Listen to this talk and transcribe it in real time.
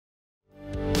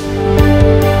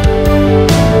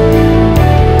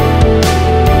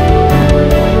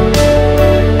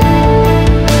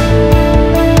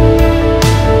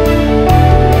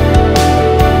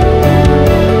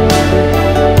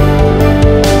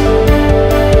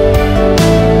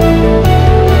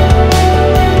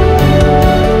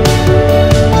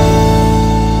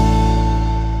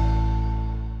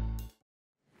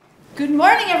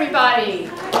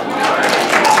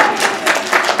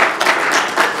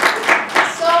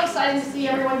excited to see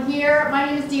everyone here. My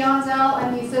name is Dion Zell.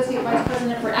 I'm the Associate Vice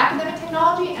President for Academic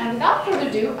Technology. And without further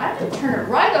ado, I'm going to turn it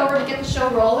right over to get the show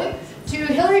rolling to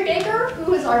Hillary Baker,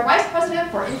 who is our Vice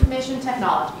President for Information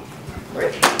Technology.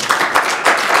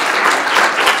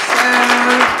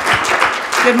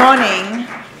 Good morning.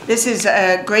 This is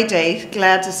a great day.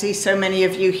 Glad to see so many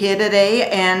of you here today.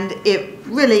 And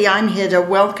I'm here to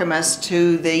welcome us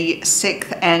to the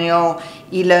 6th annual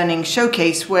eLearning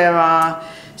Showcase, where our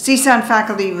CSUN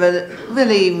faculty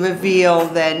really reveal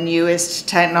their newest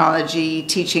technology,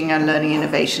 teaching and learning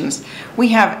innovations. We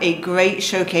have a great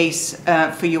showcase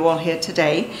for you all here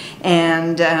today,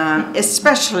 and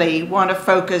especially want to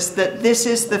focus that this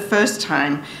is the first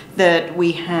time that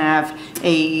we have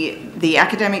the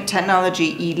Academic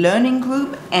Technology eLearning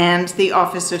Group and the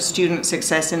Office of Student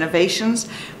Success Innovations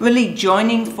really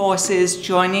joining forces,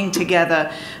 joining together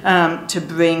to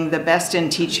bring the best in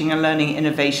teaching and learning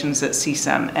innovations at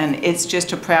CSUN. And it's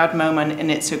just a proud moment, and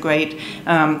it's a great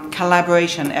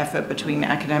collaboration effort between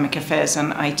academic affairs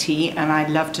and IT, and I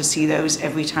love to see those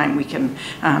every time we can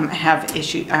have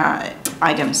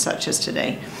items such as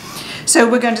today. So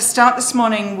we're going to start this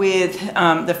morning with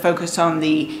the focus on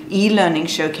the e-learning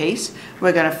showcase.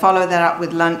 We're going to follow that up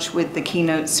with lunch with the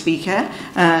keynote speaker,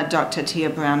 Dr. Tia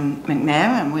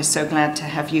Brown-McNair, and we're so glad to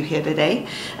have you here today.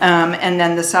 And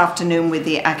then this afternoon with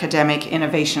the Academic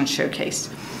Innovation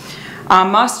Showcase. Our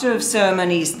Master of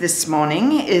Ceremonies this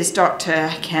morning is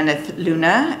Dr. Kenneth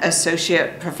Luna,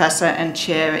 Associate Professor and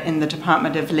Chair in the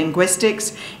Department of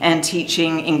Linguistics and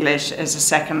Teaching English as a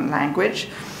Second Language.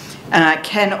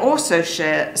 Ken also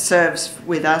serves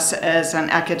with us as an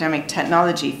Academic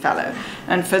Technology Fellow.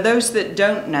 And for those that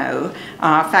don't know,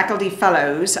 our Faculty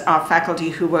Fellows are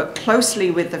faculty who work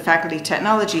closely with the Faculty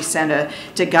Technology Center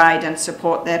to guide and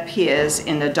support their peers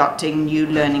in adopting new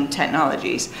learning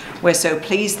technologies. We're so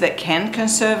pleased that Ken can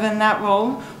serve in that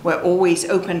role. We're always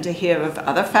open to hear of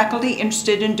other faculty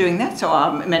interested in doing that, so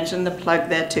I'll mention the plug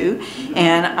there too.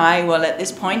 And I will at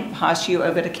this point pass you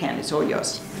over to Ken. It's all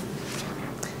yours.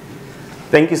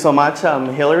 Thank you so much,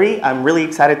 Hillary. I'm really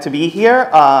excited to be here.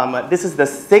 This is the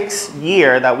 6th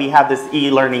year that we have this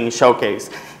e-learning showcase,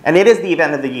 and it is the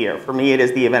event of the year. For me, it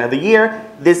is the event of the year.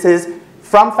 This is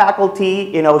from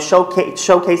faculty,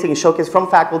 showcase from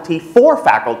faculty for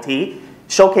faculty,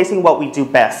 showcasing what we do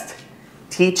best.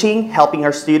 Teaching, helping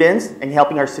our students, and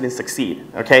helping our students succeed,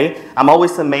 okay? I'm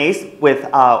always amazed with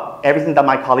everything that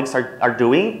my colleagues are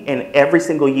doing, and every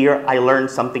single year I learn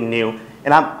something new,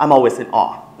 and I'm always in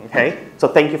awe. Okay, so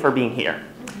thank you for being here.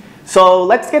 So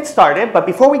let's get started, but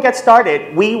before we get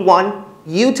started, we want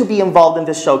you to be involved in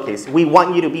this showcase. We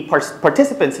want you to be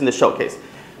participants in the showcase.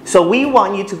 So we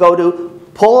want you to go to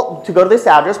this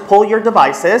address, pull your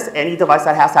devices, any device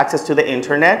that has access to the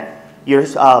internet, your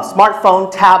smartphone,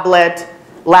 tablet,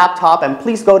 laptop, and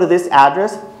please go to this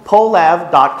address,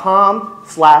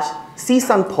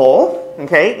 polev.com/csunpoll,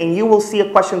 okay, and you will see a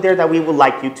question there that we would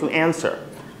like you to answer,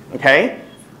 okay?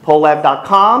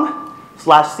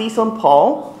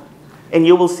 polev.com/csunpoll, and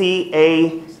you will see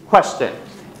a question,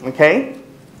 okay?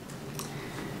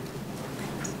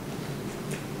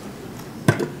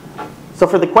 So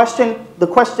for the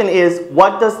question is,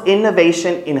 what does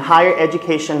innovation in higher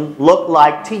education look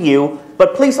like to you?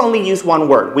 But please only use one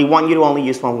word. We want you to only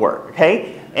use one word,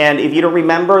 okay? And if you don't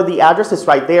remember the address, it's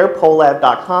right there,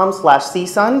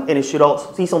 polev.com/csun, and it should also,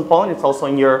 csunpoll, and it's also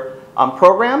in your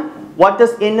program. What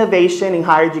does innovation in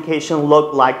higher education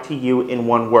look like to you in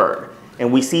one word?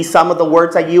 And we see some of the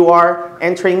words that you are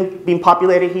entering being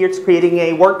populated here. It's creating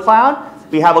a word cloud.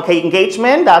 We have, okay,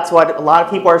 engagement. That's what a lot of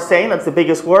people are saying. That's the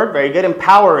biggest word. Very good.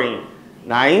 Empowering.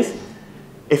 Nice.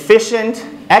 Efficient.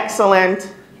 Excellent.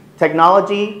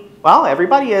 Technology. Well,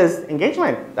 everybody is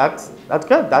engagement. That's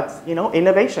good. That's,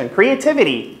 innovation.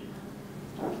 Creativity.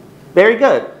 Very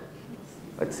good.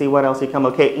 Let's see what else you come.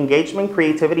 Okay, engagement,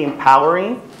 creativity,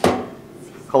 empowering,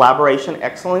 collaboration,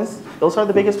 excellence. Those are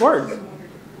the biggest words.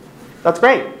 That's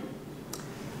great.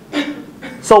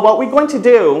 So what we're going to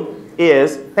do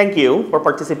is, thank you for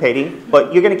participating,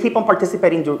 but you're going to keep on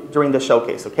participating during the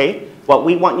showcase, okay? What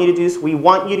we want you to do is we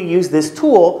want you to use this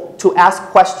tool to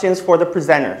ask questions for the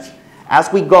presenters.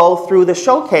 As we go through the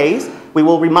showcase, we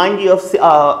will remind you of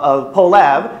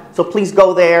PoleV, so please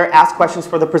go there, ask questions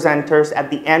for the presenters. At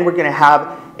the end, we're going to have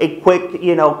a quick,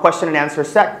 question and answer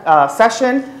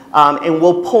session, and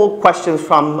we'll pull questions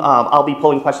from, I'll be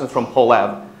pulling questions from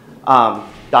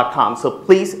polev.com. So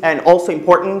please, and also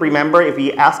important, remember, if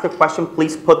you ask a question,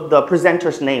 please put the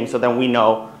presenter's name so then we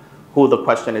know who the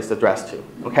question is addressed to,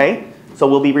 okay? So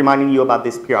we'll be reminding you about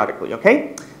this periodically,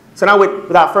 okay? So now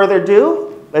without further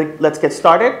ado, let's get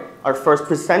started. Our first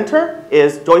presenter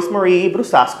is Joyce Marie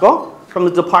Brusasco, from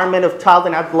the Department of Child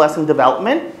and Adolescent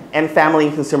Development and Family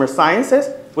and Consumer Sciences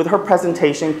with her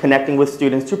presentation, Connecting with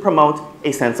Students to Promote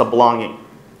a Sense of Belonging.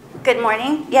 Good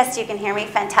morning. Yes, you can hear me.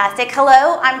 Fantastic.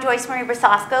 Hello, I'm Joyce Marie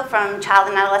Brasosco from Child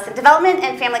and Adolescent Development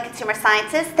and Family Consumer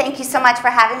Sciences. Thank you so much for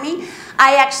having me.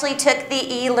 I actually took the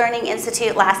eLearning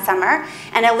Institute last summer,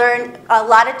 and I learned a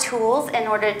lot of tools in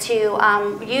order to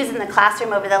use in the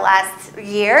classroom over the last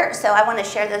year, so I want to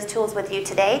share those tools with you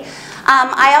today.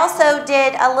 I also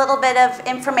did a little bit of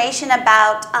information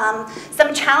about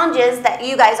some challenges that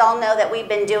you guys all know that we've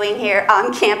been doing here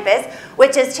on campus,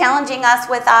 which is challenging us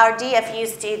with our DFU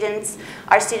students,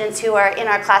 our students who are in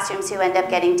our classrooms who end up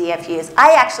getting DFUs.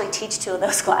 I actually teach 2 of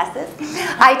those classes.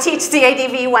 I teach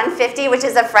CADV 150, which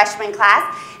is a freshman class,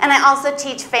 and I also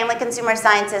teach Family Consumer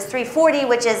Sciences 340,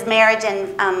 which is marriage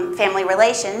and family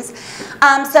relations.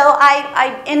 So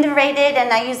I innovated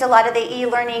and I used a lot of the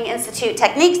eLearning Institute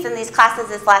techniques in these classes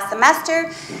this last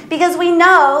semester because we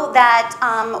know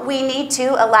that we need to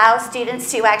allow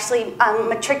students to actually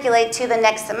matriculate to the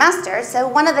next semester. So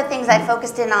one of the things I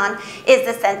focused in on is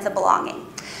the sense of belonging.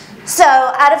 So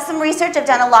out of some research, I've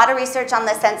done a lot of research on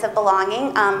the sense of belonging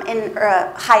in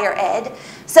higher ed.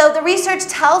 So the research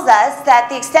tells us that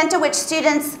the extent to which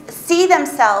students see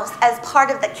themselves as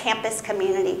part of the campus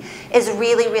community is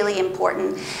really, really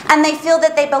important. And they feel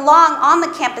that they belong on the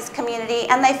campus community,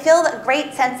 and they feel a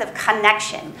great sense of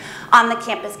connection on the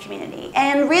campus community.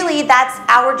 And really, that's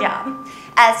our job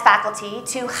as faculty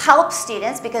to help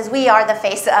students, because we are the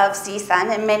face of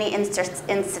CSUN in many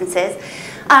instances,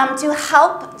 to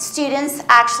help students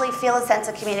actually feel a sense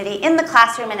of community in the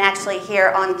classroom and actually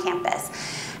here on campus.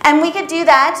 And we could do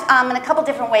that in a couple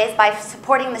different ways by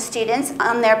supporting the students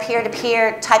on their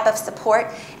peer-to-peer type of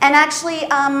support and actually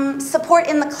support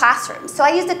in the classroom. So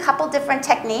I used a couple different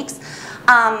techniques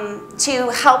to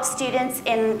help students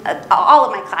in all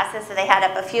of my classes, so they had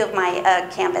up a few of my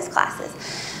Canvas classes.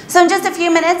 So in just a few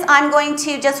minutes, I'm going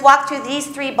to just walk through these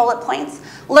 3 bullet points.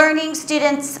 Learning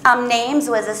students' names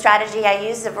was a strategy I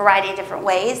used a variety of different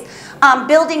ways.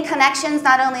 Building connections,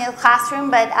 not only in the classroom,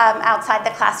 but outside the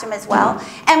classroom as well.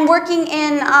 And working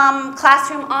in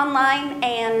classroom online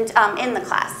and in the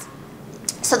class.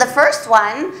 So the first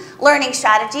one, learning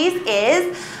strategies,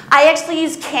 is I actually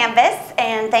use Canvas,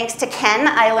 and thanks to Ken,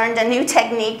 I learned a new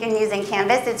technique in using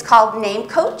Canvas. It's called Name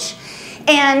Coach.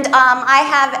 And I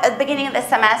have, at the beginning of the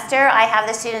semester, I have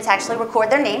the students actually record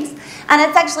their names, and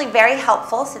it's actually very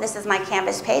helpful. So this is my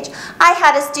Canvas page. I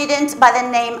had a student by the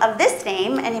name of this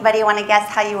name. Anybody want to guess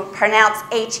how you pronounce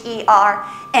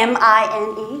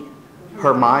Hermine?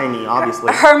 Hermione,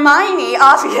 obviously. Hermione,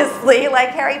 obviously, like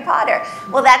Harry Potter.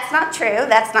 Well, that's not true.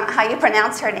 That's not how you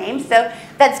pronounce her name. So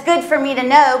that's good for me to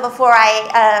know before I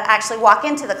actually walk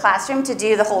into the classroom to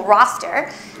do the whole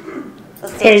roster.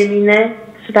 Hermine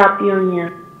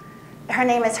Rapionia. Her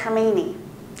name is Hermione.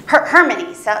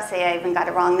 Hermione. So say I even got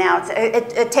it wrong now.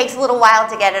 It takes a little while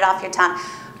to get it off your tongue.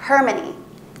 Hermione.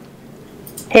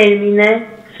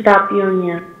 Hermine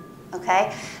Rapionia.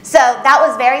 Okay, so that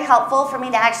was very helpful for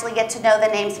me to actually get to know the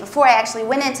names before I actually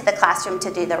went into the classroom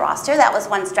to do the roster. That was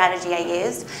one strategy I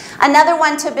used. Another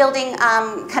one to building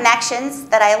connections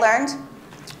that I learned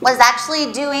was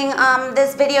actually doing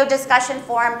this video discussion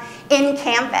forum in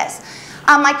Canvas.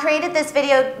 I created this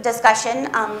video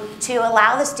discussion to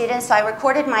allow the students, so I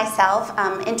recorded myself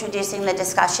introducing the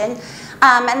discussion,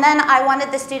 and then I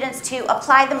wanted the students to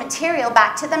apply the material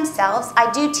back to themselves. I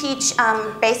do teach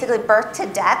basically birth to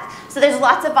death, so there's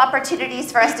lots of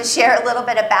opportunities for us to share a little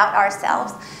bit about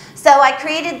ourselves. So I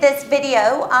created this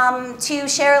video to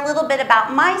share a little bit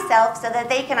about myself so that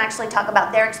they can actually talk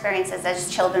about their experiences as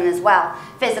children as well,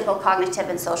 physical, cognitive,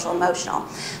 and social emotional.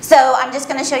 So I'm just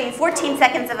going to show you 14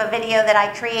 seconds of a video that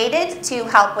I created to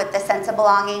help with the sense of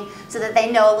belonging so that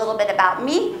they know a little bit about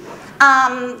me.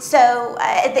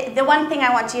 The one thing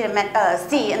I want you to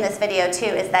see in this video too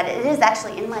is that it is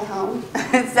actually in my home.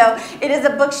 So it is a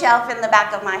bookshelf in the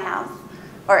back of my house.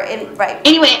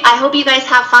 Anyway, I hope you guys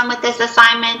have fun with this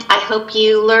assignment. I hope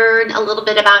you learn a little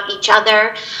bit about each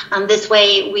other. This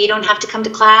way we don't have to come to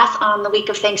class on the week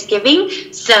of Thanksgiving.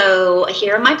 So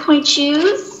here are my point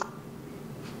shoes.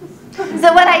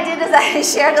 So what I did is I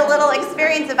shared a little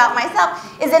experience about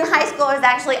myself. Is in high school I was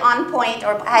actually on point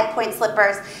or had point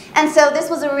slippers. And so this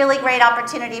was a really great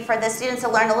opportunity for the students to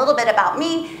learn a little bit about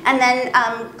me and then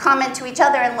comment to each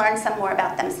other and learn some more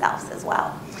about themselves as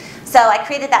well. So I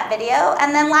created that video.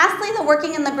 And then lastly, the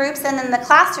working in the groups and in the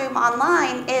classroom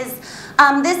online is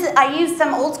I use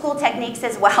some old school techniques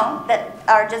as well that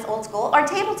are just old school, or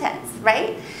table tents,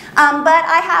 right? But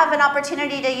I have an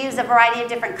opportunity to use a variety of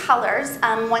different colors.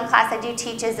 One class I do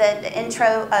teach is an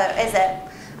intro, is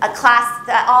a a class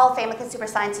that all Family Consumer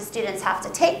Sciences students have to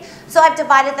take. So I've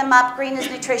divided them up. Green is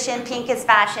nutrition, pink is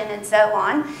fashion, and so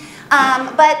on.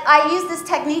 But I use this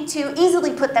technique to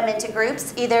easily put them into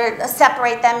groups, either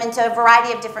separate them into a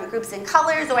variety of different groups and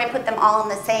colors, or I put them all in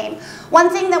the same. One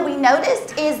thing that we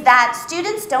noticed is that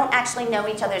students don't actually know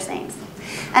each other's names.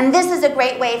 And this is a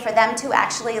great way for them to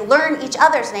actually learn each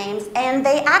other's names, and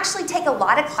they actually take a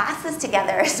lot of classes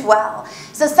together as well.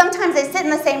 So sometimes they sit in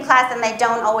the same class and they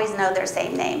don't always know their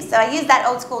same names. So I use that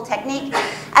old school technique,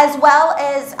 as well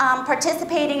as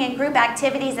participating in group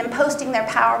activities and posting their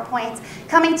PowerPoints,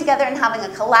 coming together and having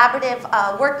a collaborative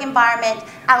work environment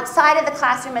outside of the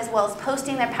classroom, as well as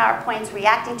posting their PowerPoints,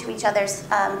 reacting to each other's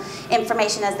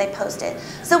information as they post it.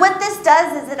 So what this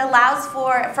does is it allows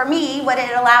for me, what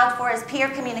it allowed for is peer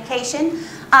communication.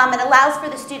 It allows for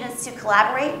the students to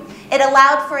collaborate. It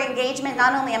allowed for engagement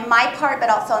not only on my part, but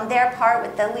also on their part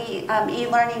with the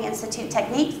eLearning Institute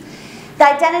techniques. The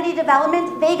identity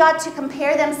development, they got to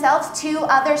compare themselves to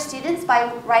other students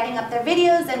by writing up their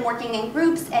videos and working in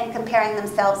groups and comparing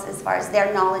themselves as far as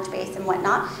their knowledge base and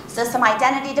whatnot. So some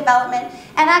identity development,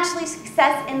 and actually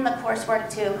success in the coursework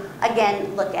to,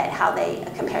 again, look at how they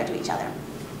compare to each other.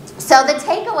 So the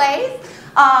takeaways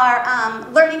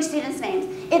are learning students' names.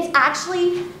 It's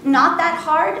actually not that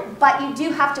hard, but you do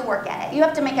have to work at it. You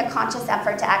have to make a conscious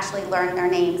effort to actually learn their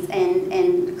names,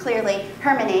 and clearly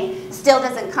Hermione still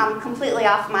doesn't come completely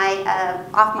off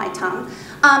my tongue.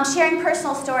 Sharing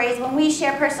personal stories. When we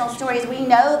share personal stories, we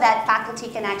know that faculty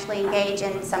can actually engage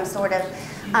in some sort of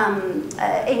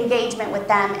engagement with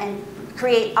them and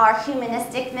create our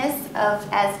humanisticness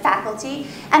as faculty.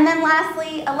 And then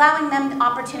lastly, allowing them the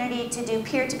opportunity to do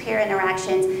peer-to-peer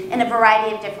interactions in a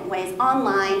variety of different ways,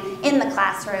 online, in the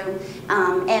classroom,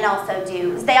 and also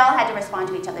they all had to respond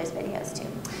to each other's videos too.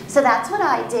 So that's what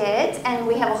I did, and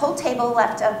we have a whole table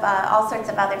left of all sorts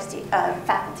of other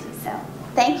faculty. So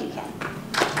thank you, Ken.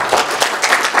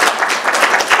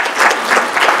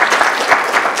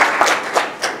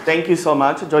 Thank you so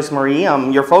much, Joyce Marie.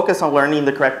 Your focus on learning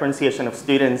the correct pronunciation of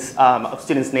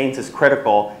students' names is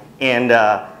critical, and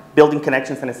building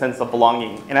connections and a sense of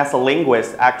belonging. And as a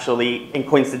linguist, actually, and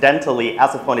coincidentally,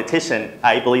 as a phonetician,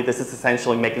 I believe this is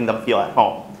essentially making them feel at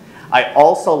home. I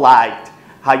also liked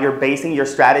how you're basing your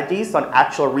strategies on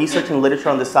actual research and literature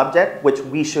on the subject, which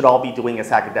we should all be doing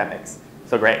as academics.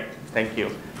 So great, thank you.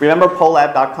 Remember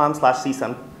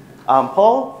pollab.com/CSUN.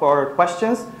 Poll for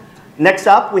questions. Next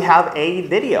up, we have a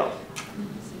video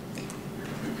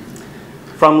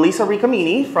from Lisa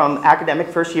Ricamini from Academic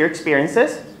First Year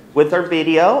Experiences with her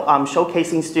video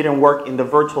showcasing student work in the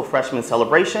virtual freshman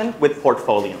celebration with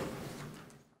Portfolio.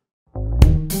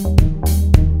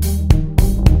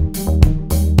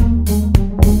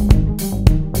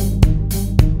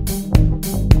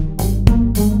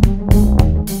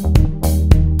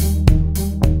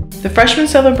 The Freshman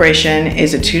Celebration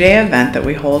is a 2-day event that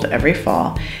we hold every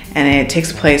fall, and it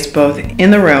takes place both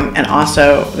in the room and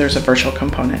also there's a virtual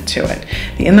component to it.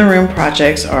 The in the room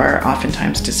projects are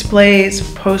oftentimes displays,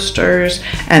 posters,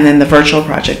 and then the virtual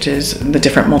project is the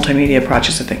different multimedia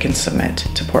projects that they can submit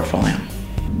to Portfolio.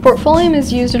 Portfolio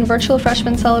is used in Virtual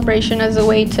Freshman Celebration as a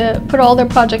way to put all their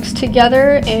projects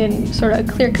together in sort of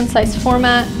a clear, concise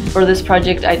format. For this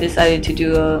project, I decided to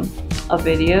do a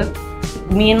video.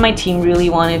 Me and my team really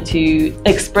wanted to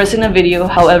express in a video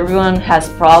how everyone has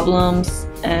problems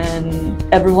and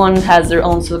everyone has their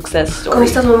own success story. ¿Cómo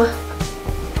estás, mamá?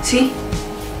 Sí,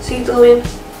 sí, todo bien.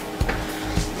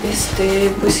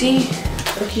 Pues sí,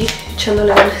 aquí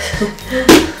echándole ganas.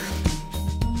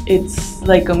 It's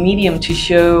like a medium to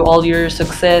show all your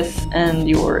success and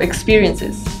your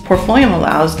experiences. Portfolio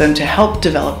allows them to help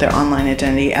develop their online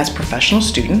identity as professional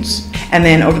students, and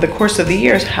then over the course of the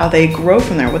years, how they grow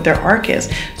from there, what their arc is.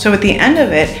 So at the end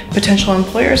of it, potential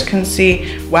employers can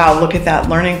see, wow, look at that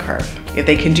learning curve. If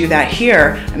they can do that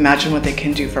here, imagine what they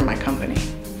can do for my company.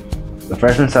 The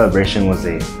Freshman Celebration was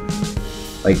a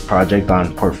project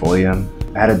on Portfolio.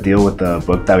 I had to deal with the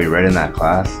book that we read in that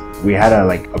class. We had to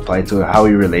apply to it, how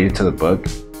we related to the book.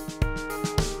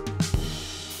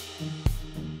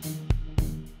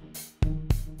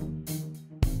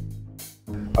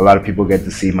 A lot of people get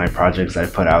to see my projects I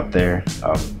put out there.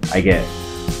 I get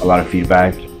a lot of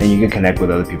feedback, and you can connect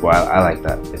with other people. I like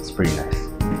that. It's pretty nice.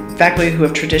 Faculty who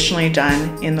have traditionally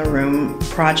done in-the-room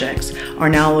projects are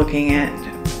now looking at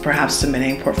perhaps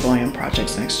submitting Portfolio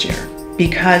projects next year.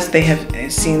 Because they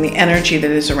have seen the energy that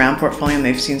is around Portfolio, and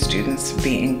they've seen students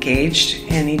be engaged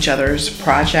in each other's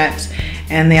projects,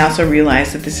 and they also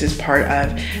realize that this is part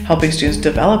of helping students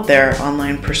develop their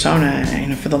online persona,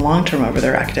 for the long term over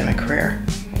their academic career.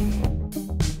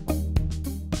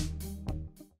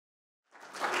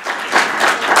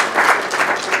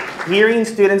 hearing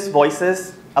students'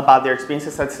 voices about their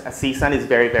experiences at CSUN is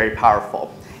very, very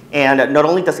powerful. And not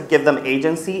only does it give them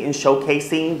agency in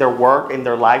showcasing their work and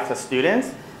their lives as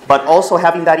students, but also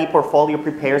having that e-portfolio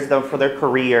prepares them for their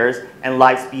careers and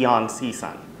lives beyond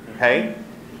CSUN, okay?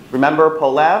 Remember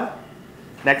Polev?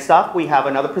 Next up, we have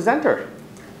another presenter.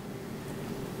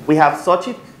 We have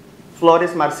Xochitl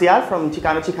Flores Marcial from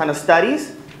Chicano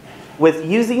Studies with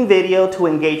using video to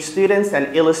engage students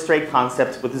and illustrate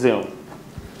concepts with Zoom.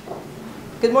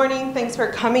 Good morning, thanks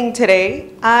for coming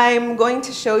today. I'm going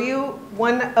to show you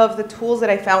one of the tools that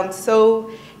I found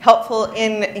so helpful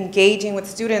in engaging with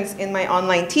students in my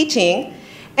online teaching.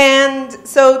 And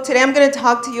so today I'm going to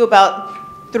talk to you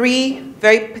about 3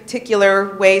 very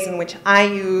particular ways in which I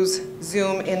use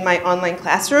Zoom in my online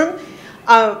classroom.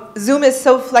 Zoom is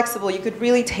so flexible, you could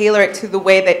really tailor it to the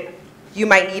way that you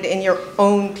might need in your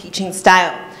own teaching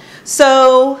style.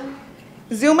 So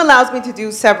Zoom allows me to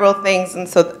do several things, and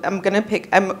so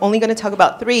I'm only going to talk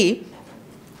about 3.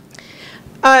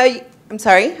 I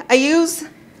use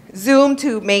Zoom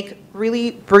to make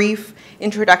really brief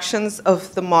introductions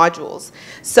of the modules.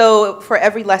 So for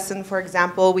every lesson, for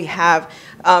example, we have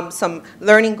some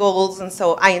learning goals, and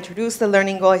so I introduce the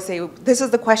learning goal. I say, this is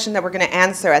the question that we're going to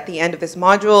answer at the end of this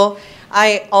module.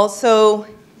 I also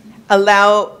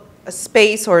allow a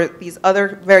space or these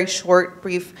other very short,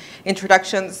 brief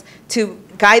introductions to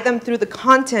guide them through the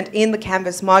content in the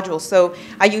Canvas module. So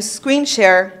I use screen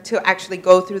share to actually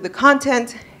go through the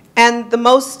content. And the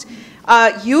most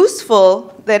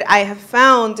useful that I have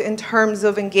found in terms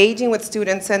of engaging with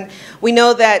students, and we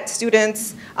know that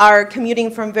students are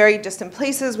commuting from very distant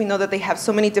places. We know that they have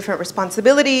so many different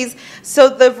responsibilities. So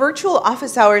the virtual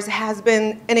office hours has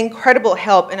been an incredible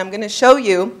help, and I'm going to show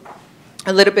you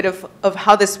a little bit of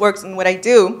how this works and what I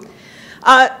do.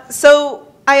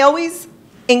 So I always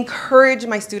encourage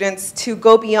my students to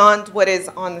go beyond what is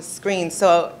on the screen.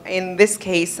 So in this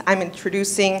case, I'm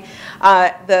introducing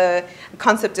the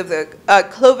concept of the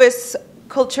Clovis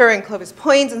culture and Clovis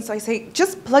points, and so I say,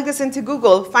 just plug this into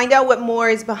Google, find out what more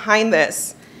is behind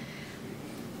this.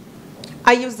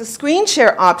 I use the screen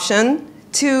share option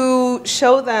to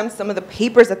show them some of the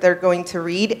papers that they're going to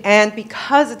read, and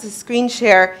because it's a screen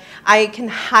share, I can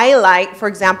highlight, for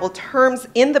example, terms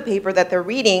in the paper that they're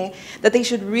reading that they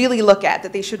should really look at,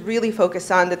 that they should really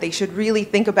focus on, that they should really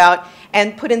think about,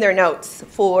 and put in their notes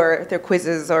for their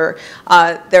quizzes or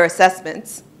their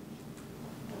assessments.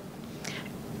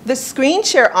 The screen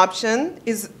share option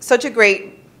is such a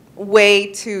great way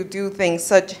to do things,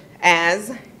 such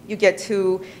as you get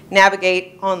to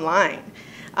navigate online.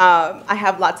 I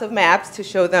have lots of maps to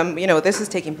show them, this is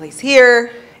taking place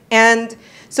here. And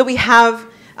so we have,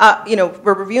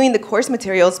 we're reviewing the course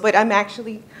materials, but I'm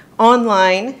actually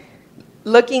online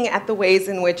looking at the ways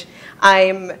in which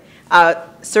I'm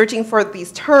searching for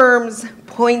these terms,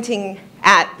 pointing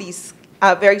at these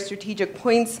very strategic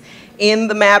points in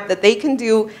the map that they can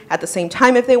do at the same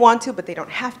time if they want to, but they don't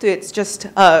have to. It's just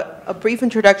a brief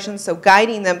introduction, so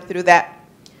guiding them through that.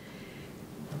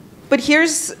 But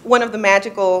here's one of the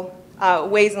magical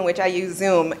ways in which I use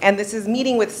Zoom, and this is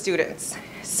meeting with students.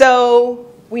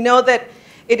 So we know that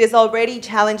it is already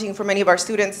challenging for many of our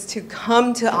students to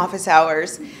come to office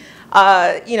hours.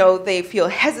 They feel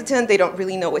hesitant, they don't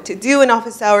really know what to do in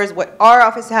office hours, what are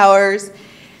office hours.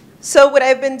 So what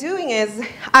I've been doing is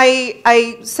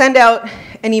I send out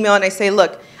an email and I say,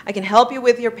 look, I can help you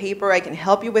with your paper, I can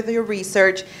help you with your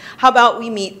research. How about we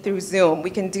meet through Zoom?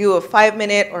 We can do a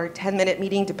 5-minute or 10-minute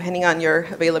meeting depending on your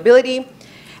availability.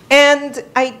 And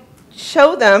I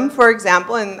show them, for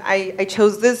example, and I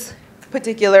chose this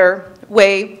particular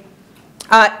way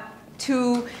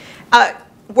to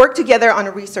work together on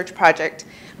a research project.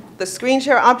 The screen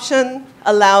share option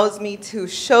allows me to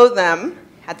show them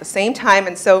at the same time,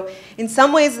 and so in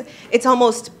some ways it's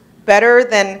almost better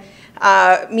than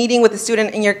meeting with a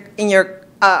student in your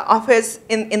office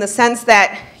in the sense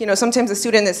that sometimes a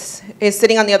student is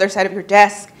sitting on the other side of your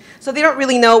desk, so they don't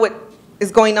really know what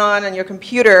is going on your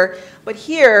computer, but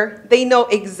here they know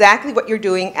exactly what you're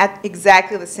doing at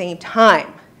exactly the same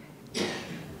time.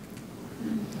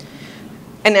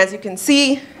 And as you can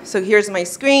see, so here's my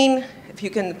screen. If you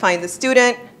can find the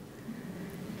student,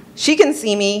 she can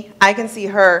see me, I can see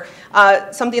her.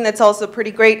 Something that's also pretty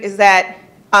great is that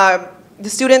the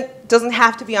student doesn't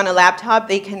have to be on a laptop,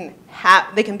 they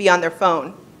can be on their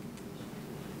phone.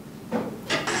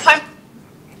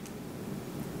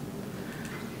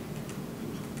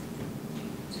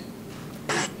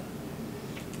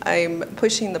 I'm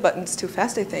pushing the buttons too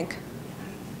fast, I think.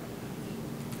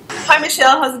 Hi,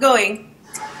 Michelle, how's it going?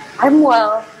 I'm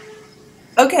well.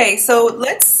 Okay, so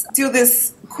let's do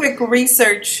this quick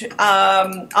research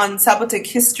on Zapotec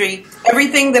history.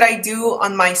 Everything that I do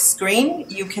on my screen,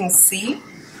 you can see.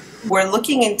 We're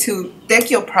looking into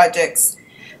Tequio projects.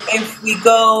 If we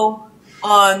go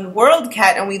on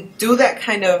WorldCat and we do that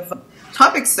kind of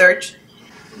topic search,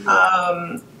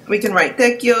 we can write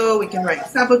Tequio, we can write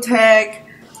Zapotec,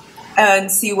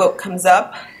 and see what comes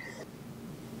up.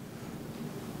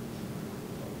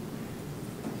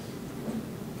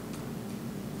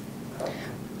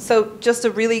 So just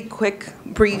a really quick,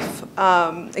 brief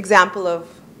example of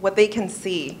what they can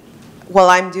see while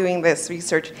I'm doing this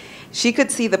research. She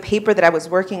could see the paper that I was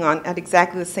working on at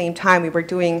exactly the same time. We were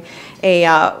doing a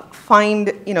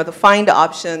the find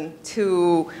option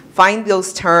to find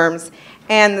those terms,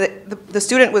 and the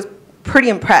student was pretty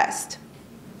impressed.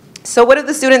 So what did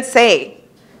the students say?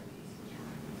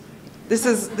 This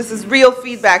is real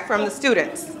feedback from the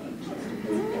students.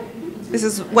 This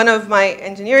is one of my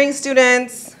engineering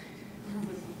students.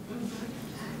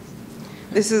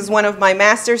 This is one of my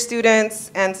master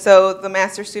students, and so the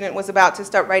master student was about to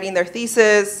start writing their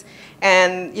thesis,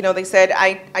 and they said,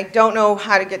 I don't know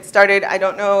how to get started. I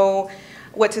don't know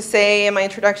what to say in my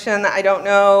introduction. I don't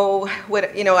know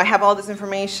what, I have all this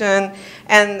information.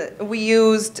 And we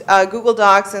used Google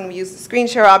Docs, and we used the screen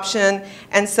share option.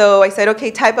 And so I said,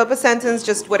 okay, type up a sentence,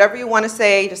 just whatever you want to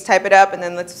say, just type it up, and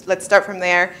then let's start from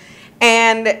there.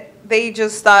 And they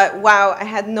just thought, wow, I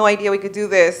had no idea we could do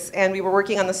this. And we were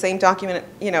working on the same document,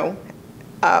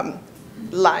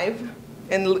 live,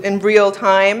 in real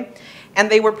time. And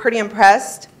they were pretty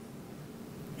impressed.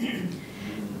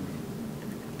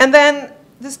 And then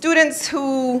the students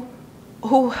who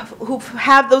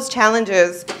have those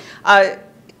challenges,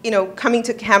 coming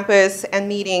to campus and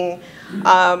meeting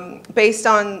based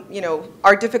on,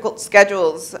 our difficult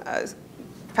schedules,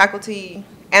 faculty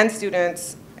and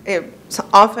students,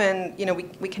 often,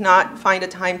 we cannot find a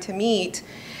time to meet.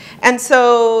 And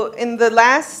so in the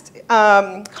last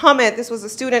comment, this was a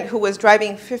student who was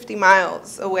driving 50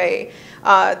 miles away.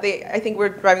 I think we're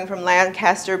driving from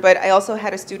Lancaster, but I also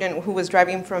had a student who was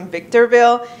driving from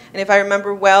Victorville. And if I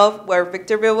remember well where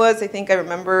Victorville was, I think I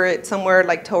remember it somewhere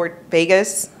like toward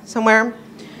Vegas somewhere.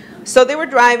 So they were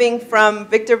driving from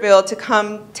Victorville to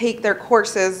come take their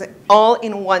courses all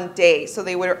in one day. So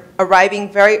they were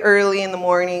arriving very early in the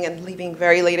morning and leaving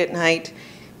very late at night.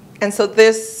 And so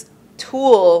this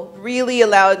tool really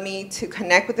allowed me to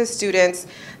connect with the students,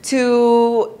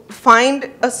 to find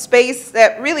a space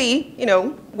that really,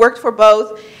 worked for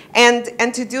both, and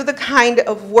to do the kind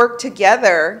of work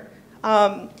together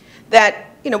that,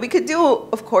 we could do,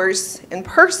 of course, in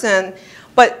person,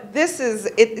 but this is,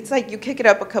 it's like you kick it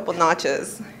up a couple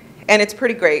notches, and it's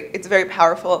pretty great. It's very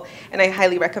powerful, and I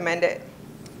highly recommend it.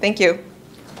 Thank you.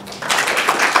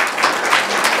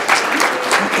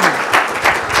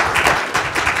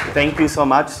 Thank you so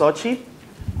much, Sochi.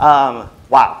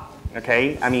 Wow,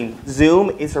 okay. I mean, Zoom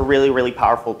is a really, really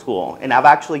powerful tool, and I've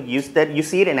actually used it. You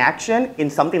see it in action in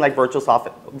something like virtual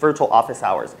office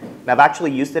hours. And I've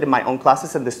actually used it in my own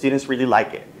classes, and the students really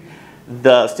like it.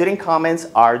 The student comments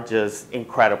are just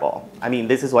incredible. I mean,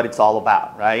 this is what it's all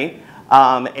about, right?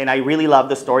 And I really love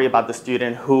the story about the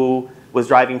student who was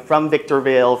driving from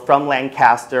Victorville, from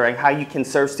Lancaster, and how you can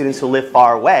serve students who live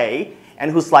far away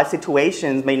and whose life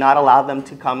situations may not allow them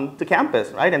to come to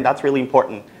campus, right? And that's really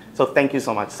important. So thank you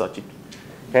so much, Sochi.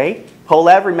 Okay,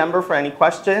 Polev, remember for any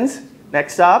questions.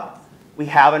 Next up, we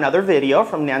have another video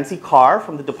from Nancy Carr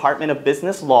from the Department of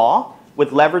Business Law with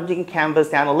leveraging Canvas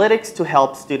analytics to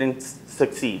help students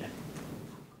succeed.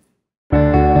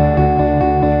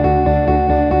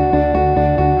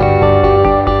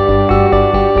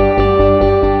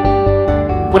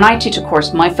 When I teach a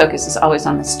course, my focus is always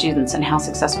on the students and how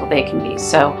successful they can be.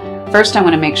 So first I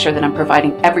want to make sure that I'm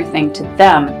providing everything to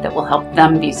them that will help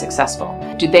them be successful.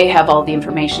 Do they have all the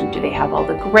information? Do they have all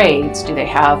the grades? Do they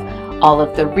have all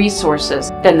of the resources?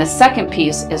 Then the second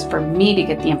piece is for me to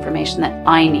get the information that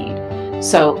I need.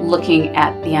 So looking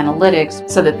at the analytics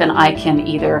so that then I can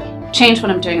either change what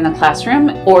I'm doing in the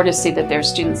classroom or to see that there are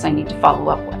students I need to follow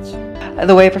up with.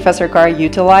 The way Professor Carr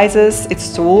utilizes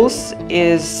its tools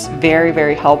is very,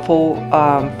 very helpful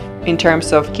in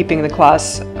terms of keeping the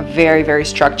class very, very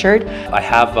structured. I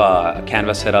have a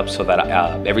Canvas set up so that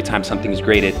every time something is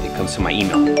graded, it comes to my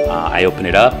email. I open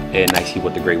it up and I see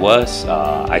what the grade was.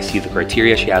 I see the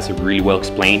criteria. She has it really well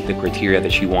explained, the criteria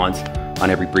that she wants on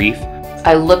every brief.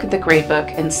 I look at the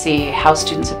gradebook and see how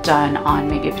students have done on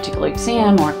maybe a particular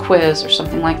exam or a quiz or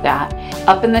something like that.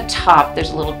 Up in the top,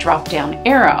 there's a little drop-down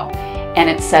arrow, and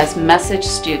it says message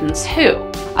students who.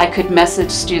 I could message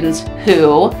students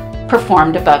who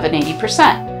performed above an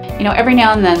 80%. You know, every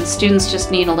now and then students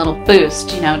just need a little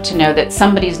boost, you know, to know that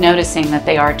somebody's noticing that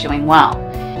they are doing well.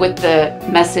 With the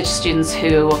message students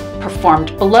who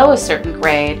performed below a certain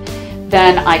grade,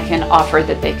 then I can offer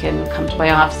that they can come to my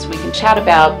office, we can chat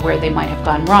about where they might have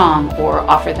gone wrong, or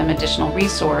offer them additional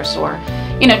resource, or,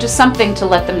 you know, just something to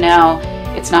let them know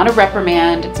it's not a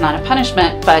reprimand, it's not a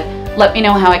punishment, but let me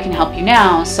know how I can help you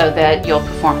now so that you'll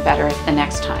perform better the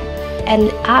next time. And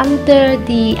under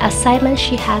the assignment,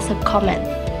 she has a comment,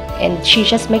 and she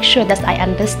just makes sure that I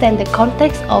understand the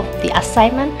context of the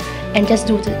assignment and just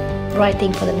do the right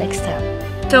thing for the next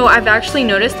time. So I've actually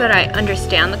noticed that I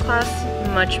understand the class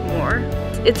much more.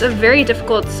 It's a very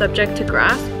difficult subject to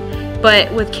grasp,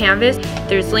 but with Canvas,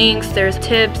 there's links, there's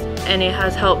tips, and it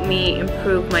has helped me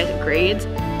improve my grades.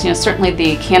 You know, certainly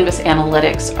the Canvas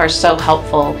analytics are so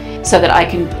helpful so that I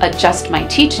can adjust my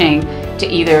teaching to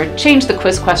either change the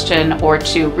quiz question or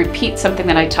to repeat something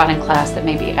that I taught in class that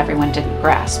maybe everyone didn't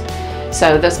grasp.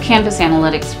 So those Canvas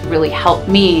analytics really help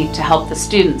me to help the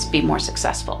students be more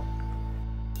successful.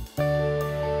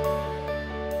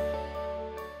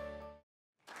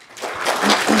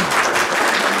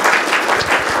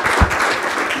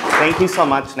 Thank you so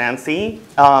much, Nancy.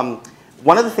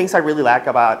 One of the things I really like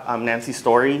about Nancy's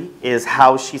story is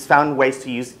how she's found ways to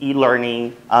use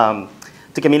e-learning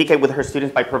to communicate with her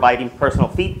students by providing personal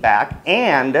feedback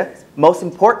and, most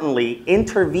importantly,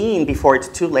 intervene before it's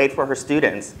too late for her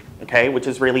students, okay, which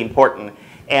is really important,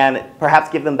 and perhaps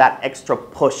give them that extra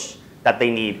push that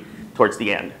they need towards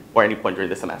the end or any point during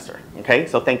the semester, okay?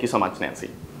 So thank you so much, Nancy.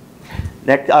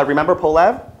 Next, remember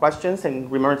Polev, questions, and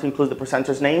remember to include the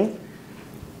presenter's name.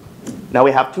 Now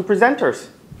we have two presenters,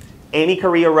 Amy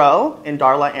Correa-Rowe and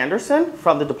Darla Anderson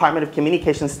from the Department of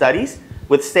Communication Studies,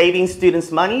 with saving students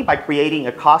money by creating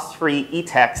a cost-free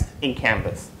e-text in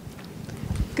Canvas.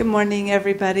 Good morning,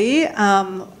 everybody.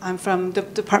 I'm from the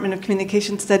Department of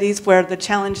Communication Studies, where the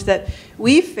challenge that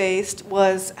we faced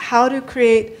was how to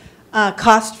create a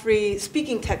cost-free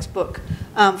speaking textbook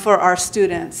for our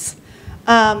students.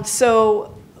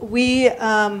 So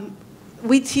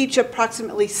we teach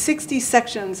approximately 60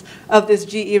 sections of this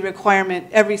GE requirement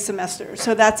every semester.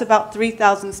 So that's about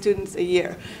 3,000 students a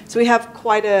year. So we have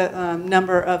quite a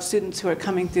number of students who are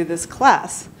coming through this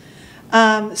class.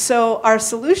 So our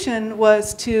solution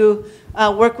was to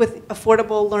work with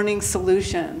affordable learning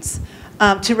solutions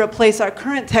to replace our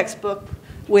current textbook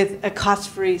with a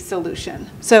cost-free solution.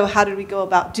 So how did we go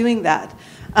about doing that?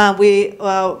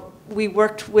 We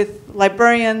worked with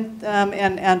librarians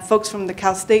and folks from the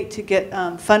Cal State to get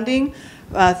funding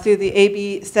through the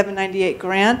AB 798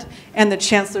 grant, and the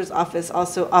Chancellor's Office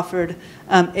also offered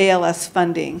ALS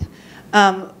funding.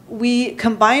 We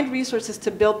combined resources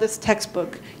to build this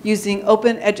textbook using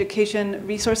Open Education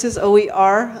Resources,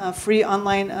 OER, free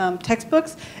online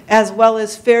textbooks, as well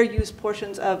as fair use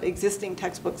portions of existing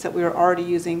textbooks that we were already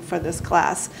using for this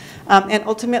class. And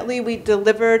ultimately, we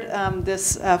delivered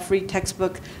this free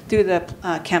textbook through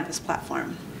the Canvas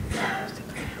platform.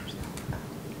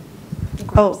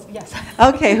 Oh, yes.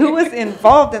 Okay, who was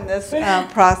involved in this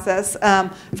process?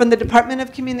 From the Department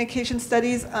of Communication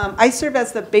Studies, I serve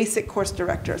as the basic course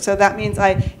director. So that means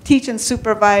I teach and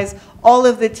supervise all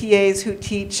of the TAs who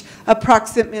teach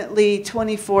approximately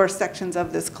 24 sections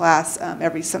of this class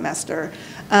every semester.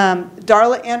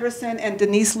 Darla Anderson and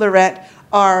Denise Lorette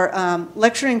are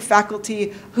lecturing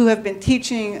faculty who have been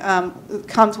teaching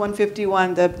Comms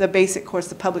 151, the basic course,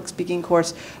 the public speaking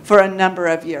course, for a number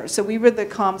of years. So we were the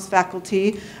comms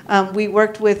faculty. We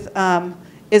worked with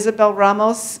Isabel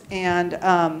Ramos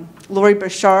and Lori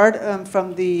Burchard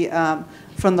from the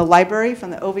library,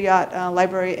 from the Oviatt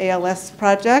Library ALS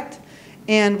project.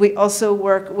 And we also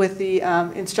work with the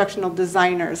instructional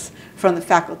designers from the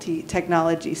Faculty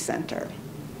Technology Center.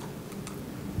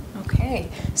 Okay,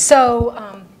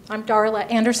 so I'm Darla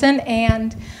Anderson,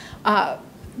 and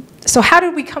so how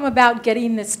did we come about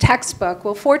getting this textbook?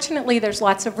 Well, fortunately, there's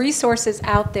lots of resources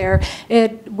out there.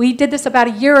 We did this about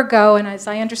a year ago, and as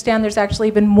I understand, there's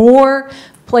actually been more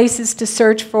places to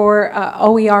search for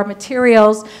OER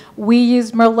materials. We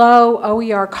used Merlot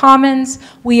OER Commons.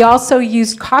 We also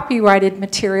used copyrighted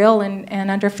material,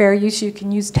 and under fair use, you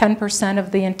can use 10%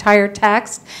 of the entire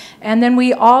text. And then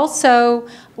we also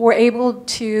were able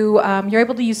to, you're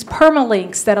able to use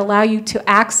permalinks that allow you to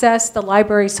access the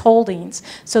library's holdings.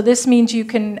 So this means you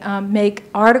can make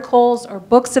articles or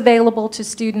books available to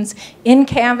students in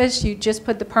Canvas. You just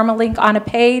put the permalink on a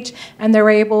page, and they're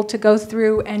able to go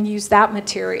through and use that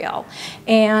material.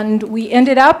 And we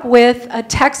ended up with a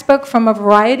textbook from a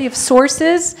variety of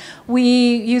sources.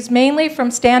 We used mainly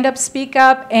from Stand Up, Speak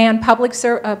Up, and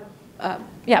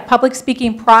public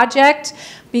speaking project,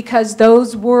 because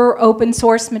those were open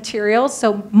source materials.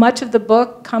 So much of the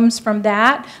book comes from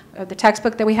that, the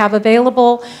textbook that we have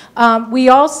available. We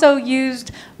also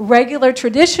used regular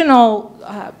traditional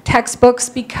textbooks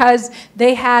because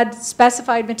they had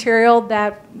specified material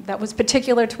that was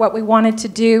particular to what we wanted to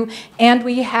do, and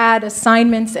we had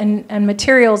assignments and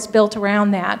materials built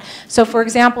around that. So for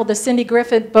example, the Cindy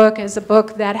Griffith book is a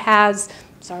book that has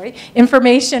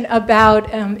information about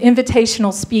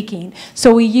invitational speaking.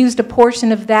 So we used a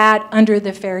portion of that under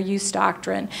the fair use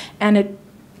doctrine, and it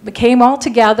became all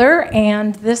together,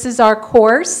 and this is our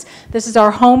course. This is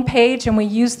our home page, and we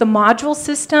use the module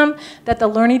system that the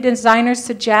learning designers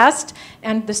suggest,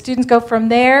 and the students go from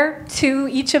there to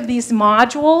each of these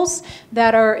modules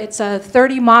that are, it's a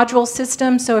 30 module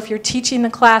system, so if you're teaching the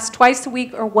class twice a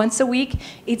week or once a week,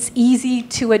 it's easy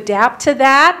to adapt to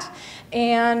that.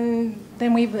 And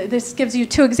then this gives you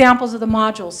 2 examples of the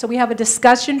modules. So we have a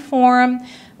discussion forum,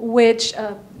 which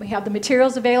we have the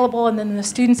materials available, and then the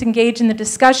students engage in the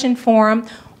discussion forum,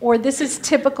 or this is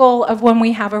typical of when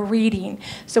we have a reading.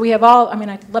 So we have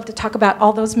I'd love to talk about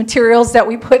all those materials that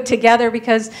we put together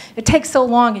because it takes so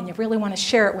long and you really want to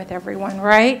share it with everyone,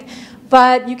 right?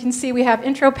 But you can see we have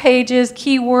intro pages,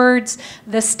 keywords,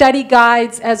 the study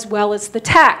guides, as well as the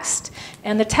text.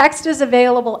 And the text is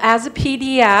available as a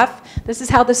PDF. This is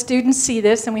how the students see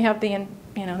this, and we have the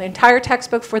entire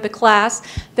textbook for the class.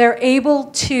 They're able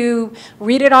to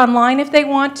read it online if they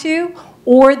want to,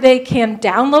 or they can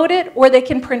download it, or they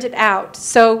can print it out.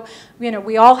 So,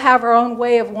 we all have our own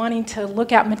way of wanting to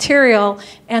look at material,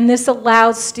 and this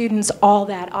allows students all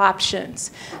that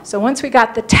options. So once we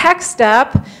got the text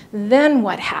up, then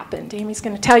what happened? Amy's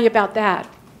going to tell you about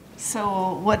that.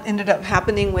 So what ended up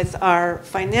happening with our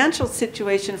financial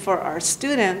situation for our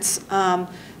students,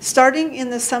 starting in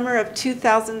the summer of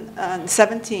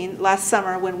 2017, last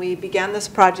summer when we began this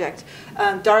project,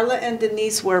 Darla and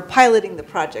Denise were piloting the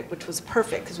project, which was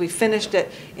perfect because we finished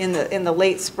it in the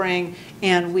late spring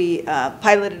and we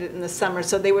piloted it in the summer.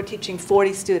 So they were teaching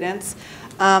 40 students.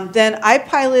 Then I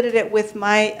piloted it with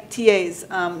my TAs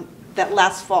that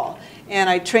last fall. And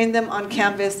I trained them on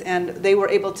Canvas, and they were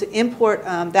able to import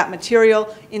that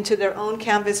material into their own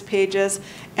Canvas pages.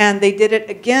 And they did it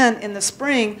again in the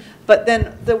spring, but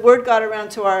then the word got around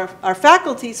to our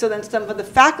faculty, so then some of the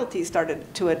faculty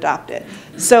started to adopt it.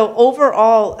 So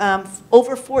overall,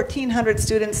 over 1,400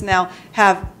 students now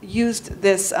have used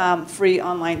this free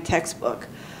online textbook.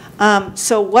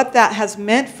 So what that has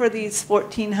meant for these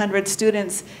 1,400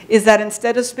 students is that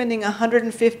instead of spending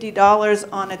 $150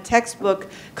 on a textbook,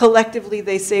 collectively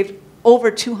they saved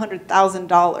over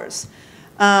 $200,000.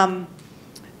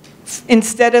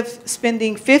 Instead of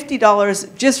spending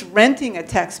 $50 just renting a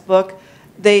textbook,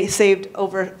 they saved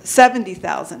over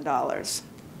 $70,000.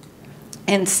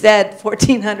 Instead,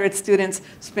 1,400 students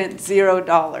spent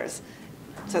 $0.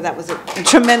 So that was a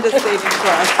tremendous savings for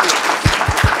our students.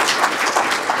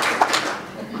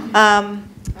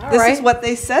 This is what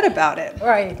they said about it.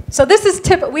 Right. So this is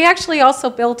typical. We actually also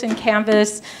built in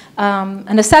Canvas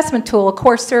an assessment tool, a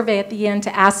course survey at the end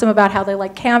to ask them about how they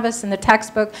like Canvas and the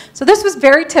textbook. So this was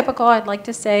very typical, I'd like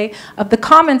to say, of the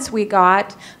comments we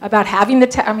got about having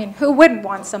the I mean, who wouldn't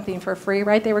want something for free,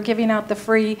 right? They were giving out the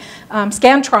free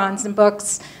Scantrons and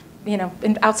books,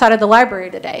 outside of the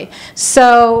library today.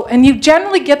 So, and you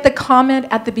generally get the comment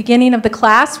at the beginning of the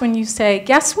class when you say,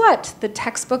 guess what? The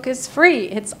textbook is free.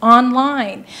 It's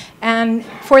online. And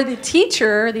for the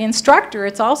teacher, the instructor,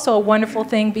 it's also a wonderful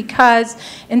thing because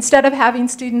instead of having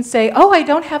students say, oh, I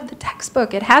don't have the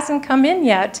textbook, it hasn't come in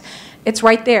yet, it's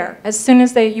right there. As soon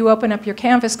as you open up your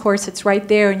Canvas course, it's right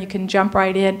there, and you can jump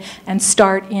right in and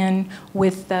start in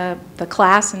with the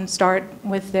class and start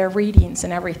with their readings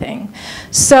and everything.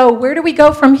 So where do we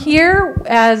go from here?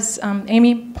 As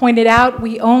Amy pointed out,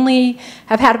 we only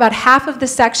have had about half of the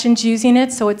sections using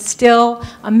it, so it's still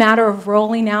a matter of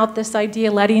rolling out this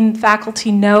idea, letting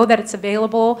faculty know that it's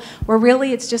available.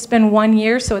 It's just been 1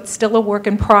 year, so it's still a work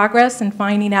in progress and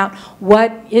finding out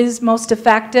what is most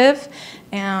effective.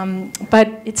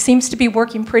 But it seems to be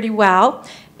working pretty well.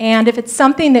 And if it's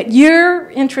something that you're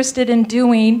interested in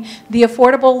doing, the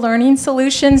Affordable Learning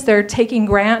Solutions, they're taking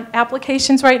grant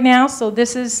applications right now, so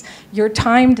this is your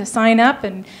time to sign up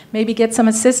and maybe get some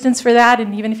assistance for that.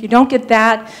 And even if you don't get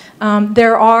that,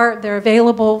 they're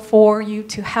available for you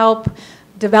to help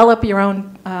develop your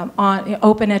own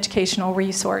open educational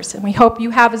resource. And we hope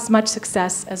you have as much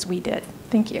success as we did.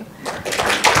 Thank you.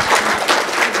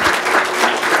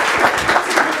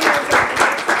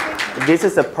 This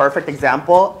is a perfect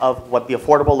example of what the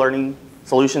Affordable Learning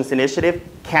Solutions Initiative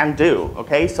can do,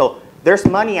 okay? So there's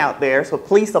money out there, so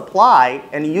please apply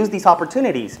and use these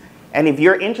opportunities. And if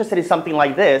you're interested in something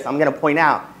like this, I'm going to point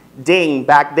out, Ding,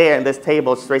 back there in this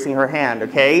table, she's raising her hand,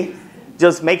 okay?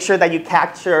 Just make sure that you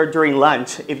capture during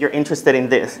lunch if you're interested in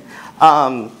this.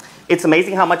 It's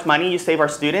amazing how much money you save our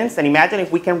students, and imagine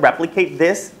if we can replicate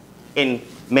this in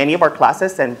many of our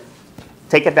classes and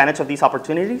take advantage of these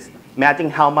opportunities. Imagine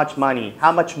how much money,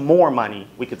 how much more money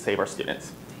we could save our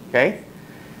students, okay?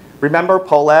 Remember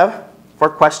Polev for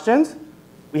questions.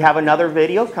 We have another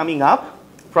video coming up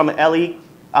from Ellie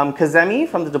Kazemi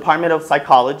from the Department of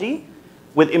Psychology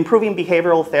with improving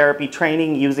behavioral therapy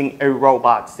training using a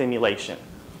robot simulation.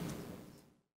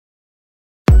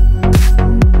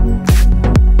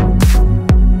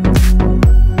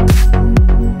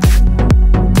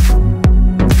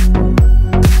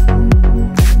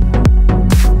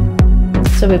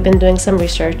 So we've been doing some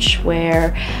research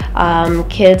where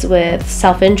kids with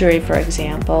self-injury, for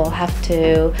example, have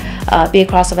to be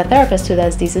across of a therapist who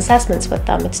does these assessments with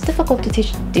them. It's difficult to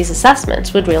teach these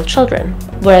assessments with real children,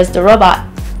 whereas the robot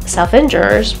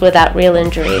self-injures without real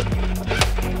injury.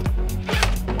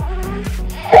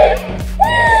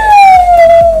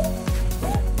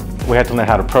 We had to learn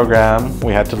how to program.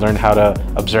 We had to learn how to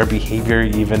observe behavior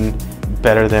even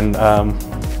better than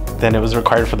it was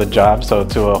required for the job, so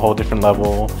to a whole different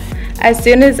level. As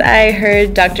soon as I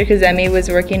heard Dr. Kazemi was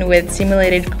working with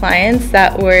simulated clients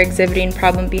that were exhibiting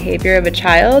problem behavior of a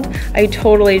child, I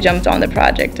totally jumped on the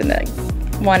project and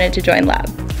wanted to join lab.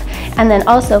 And then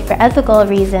also for ethical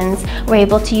reasons, we're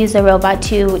able to use the robot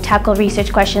to tackle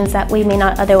research questions that we may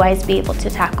not otherwise be able to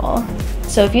tackle.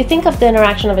 So if you think of the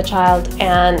interaction of a child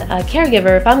and a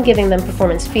caregiver, if I'm giving them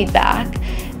performance feedback,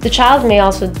 the child may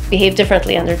also behave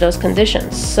differently under those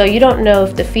conditions. So you don't know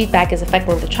if the feedback is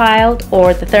affecting the child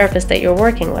or the therapist that you're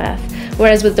working with.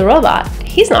 Whereas with the robot,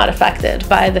 he's not affected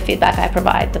by the feedback I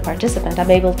provide the participant. I'm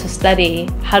able to study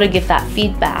how to give that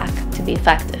feedback to be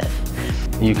effective.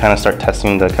 You kind of start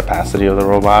testing the capacity of the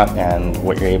robot and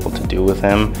what you're able to do with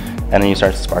him, and then you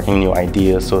start sparking new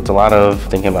ideas. So it's a lot of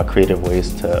thinking about creative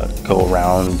ways to go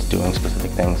around doing specific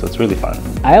things. So it's really fun.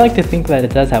 I like to think that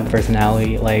it does have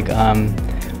personality. Like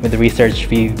with the research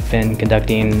we've been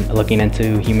conducting, looking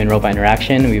into human-robot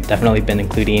interaction, we've definitely been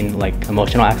including like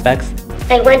emotional aspects.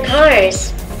 And rent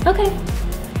cars. Okay.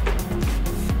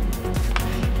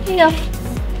 Here you go.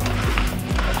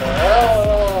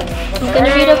 I'm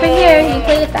gonna read over here. You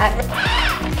play with that.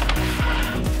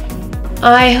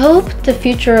 I hope the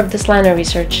future of this line of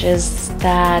research is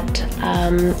that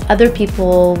other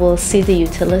people will see the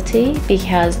utility,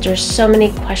 because there's so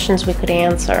many questions we could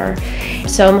answer.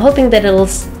 So I'm hoping that it'll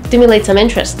stimulate some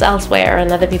interest elsewhere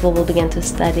and other people will begin to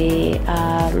study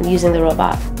using the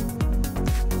robot.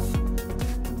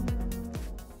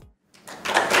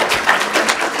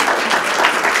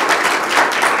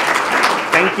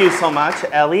 Thank you so much,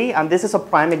 Ellie. And this is a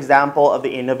prime example of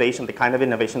the innovation, the kind of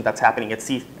innovation that's happening at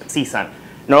CSUN.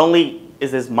 Not only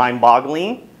is this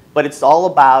mind-boggling, but it's all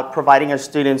about providing our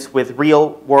students with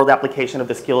real-world application of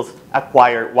the skills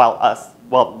acquired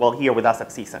while here with us at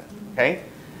CSUN. Okay?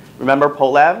 Remember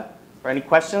Polev for any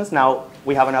questions? Now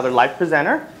we have another live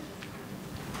presenter,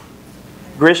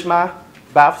 Grishma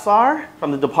Bavsar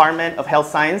from the Department of Health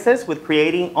Sciences with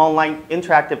creating online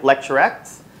interactive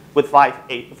lecturettes with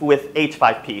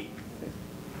H5P.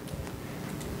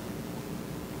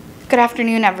 Good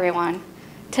afternoon, everyone.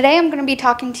 Today I'm going to be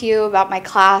talking to you about my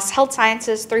class, Health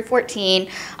Sciences 314.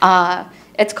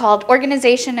 It's called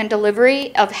Organization and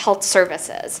Delivery of Health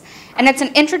Services. And it's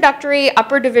an introductory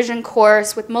upper division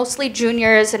course with mostly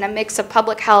juniors and a mix of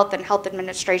public health and health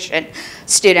administration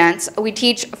students. We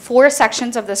teach 4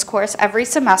 sections of this course every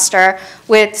semester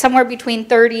with somewhere between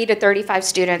 30 to 35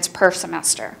 students per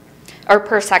semester, or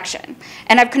per section.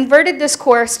 And I've converted this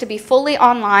course to be fully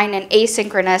online and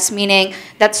asynchronous, meaning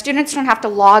that students don't have to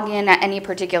log in at any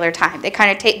particular time. They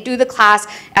kind of do the class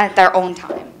at their own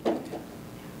time.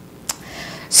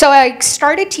 So I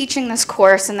started teaching this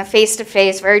course in the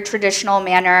face-to-face, very traditional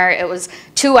manner. It was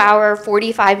 2-hour,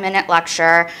 45-minute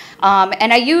lecture.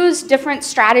 And I used different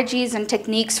strategies and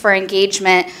techniques for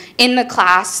engagement in the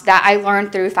class that I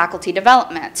learned through faculty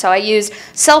development. So I used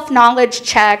self-knowledge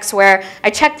checks where I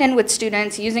checked in with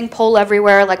students using Poll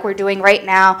Everywhere like we're doing right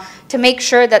now to make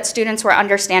sure that students were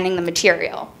understanding the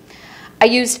material. I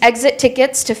used exit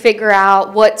tickets to figure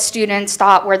out what students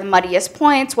thought were the muddiest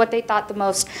points, what they thought the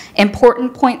most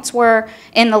important points were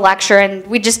in the lecture, and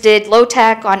we just did low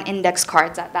tech on index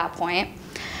cards at that point.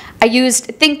 I used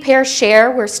Think, Pair,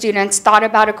 Share, where students thought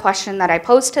about a question that I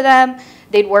posed to them.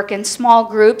 They'd work in small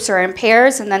groups or in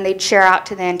pairs, and then they'd share out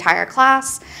to the entire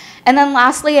class. And then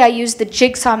lastly, I used the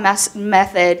jigsaw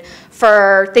method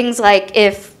for things like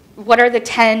what are the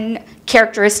 10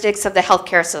 characteristics of the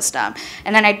healthcare system.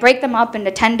 And then I'd break them up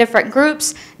into 10 different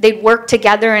groups. They'd work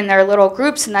together in their little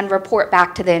groups and then report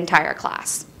back to the entire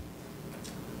class.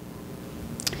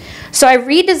 So I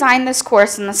redesigned this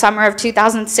course in the summer of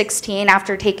 2016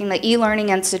 after taking the eLearning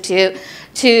Institute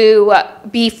to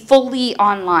be fully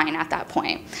online at that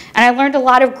point. And I learned a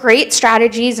lot of great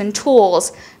strategies and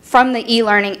tools from the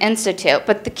eLearning Institute.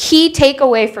 But the key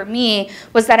takeaway for me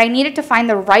was that I needed to find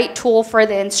the right tool for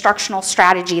the instructional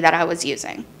strategy that I was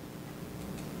using.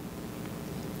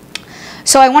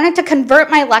 So I wanted to convert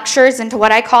my lectures into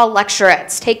what I call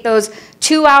lecturettes. Take those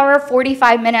 2-hour,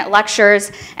 45-minute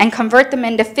lectures and convert them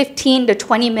into 15 to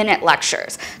 20-minute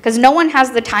lectures, because no one has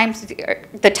the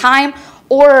time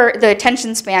or the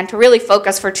attention span to really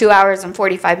focus for 2 hours and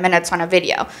 45 minutes on a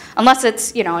video, unless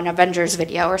it's, you know, an Avengers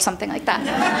video or something like that.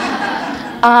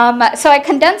 So I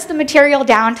condensed the material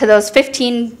down to those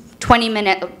 15,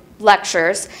 20-minute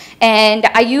lectures, and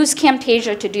I use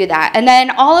Camtasia to do that. And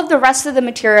then all of the rest of the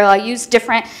material, I use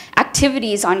different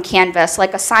activities on Canvas,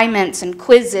 like assignments and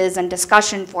quizzes and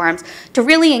discussion forums, to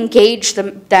really engage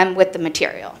them with the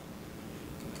material.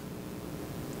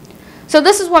 So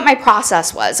this is what my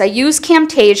process was. I used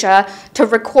Camtasia to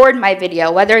record my video,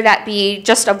 whether that be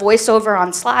just a voiceover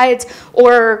on slides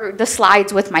or the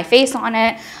slides with my face on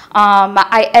it.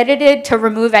 I edited to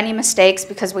remove any mistakes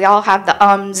because we all have the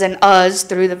ums and uhs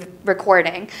through the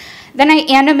recording. Then I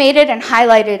animated and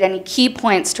highlighted any key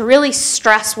points to really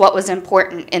stress what was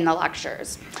important in the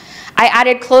lectures. I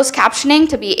added closed captioning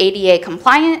to be ADA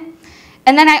compliant.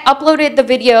 And then I uploaded the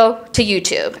video to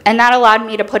YouTube, and that allowed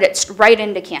me to put it right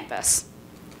into Canvas.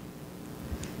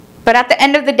 But at the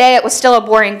end of the day, it was still a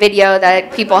boring video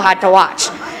that people had to watch.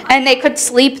 And they could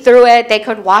sleep through it, they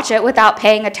could watch it without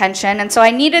paying attention, and so I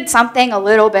needed something a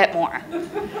little bit more.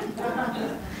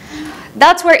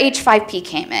 That's where H5P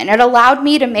came in. It allowed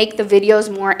me to make the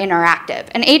videos more interactive.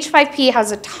 And H5P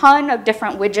has a ton of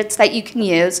different widgets that you can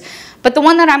use, but the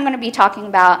one that I'm going to be talking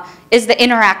about is the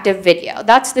interactive video.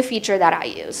 That's the feature that I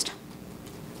used.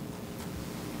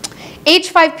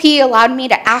 H5P allowed me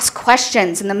to ask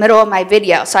questions in the middle of my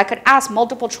video. So I could ask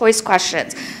multiple choice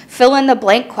questions, fill in the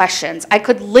blank questions. I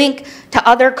could link to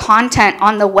other content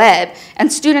on the web,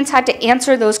 and students had to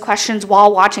answer those questions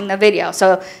while watching the video.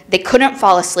 So they couldn't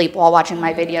fall asleep while watching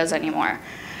my videos anymore.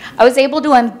 I was able to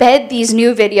embed these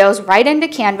new videos right into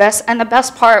Canvas, and the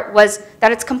best part was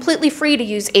that it's completely free to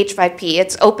use H5P.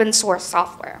 It's open source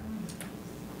software.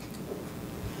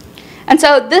 And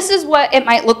so this is what it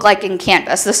might look like in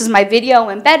Canvas. This is my video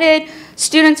embedded.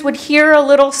 Students would hear a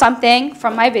little something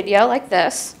from my video like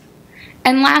this.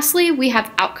 And lastly, we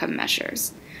have outcome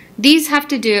measures. These have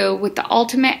to do with the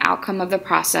ultimate outcome of the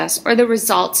process or the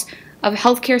results of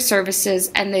healthcare services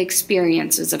and the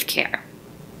experiences of care.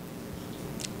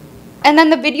 And then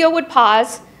the video would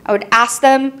pause. I would ask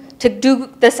them to do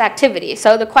this activity.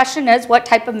 So the question is, what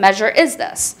type of measure is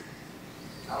this?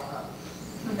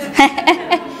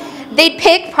 They'd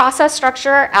pick process,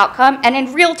 structure, outcome, and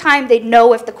in real time, they'd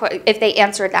know if they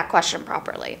answered that question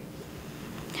properly.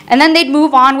 And then they'd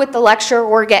move on with the lecture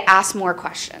or get asked more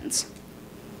questions.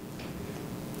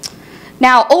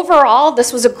 Now, overall,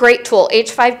 this was a great tool.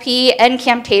 H5P and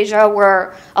Camtasia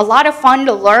were a lot of fun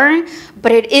to learn,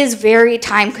 but it is very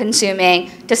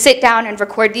time-consuming to sit down and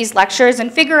record these lectures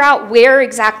and figure out where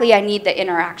exactly I need the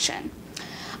interaction.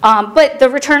 But the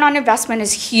return on investment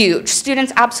is huge.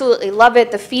 Students absolutely love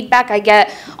it. The feedback I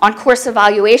get on course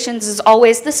evaluations is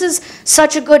always, this is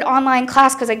such a good online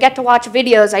class because I get to watch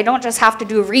videos. I don't just have to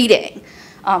do reading,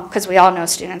 because we all know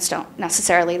students don't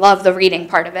necessarily love the reading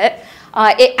part of it.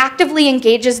 It actively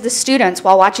engages the students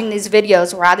while watching these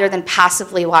videos rather than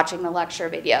passively watching the lecture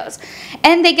videos.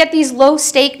 And they get these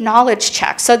low-stake knowledge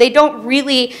checks, so they don't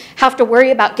really have to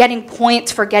worry about getting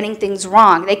points for getting things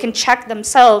wrong. They can check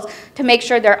themselves to make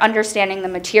sure they're understanding the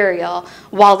material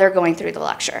while they're going through the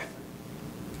lecture.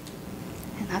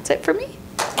 And that's it for me.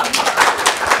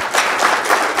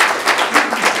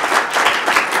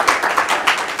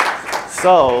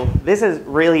 So this is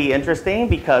really interesting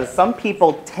because some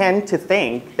people tend to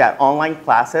think that online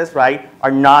classes, right, are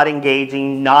not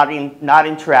engaging, not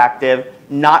interactive,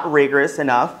 not rigorous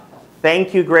enough.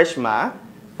 Thank you, Grishma,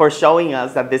 for showing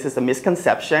us that this is a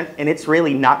misconception and it's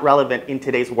really not relevant in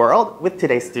today's world with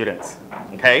today's students,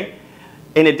 okay?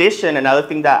 In addition, another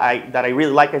thing that I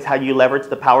really like is how you leverage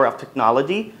the power of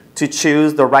technology to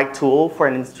choose the right tool for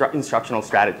an instructional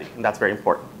strategy, and that's very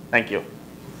important. Thank you.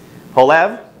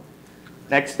 Polev.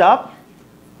 Next up,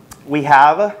 we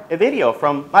have a video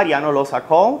from Mariano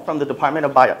Losacol from the Department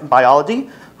of Biology,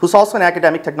 who's also an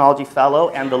academic technology fellow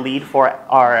and the lead for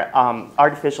our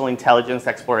artificial intelligence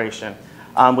exploration.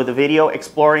 with a video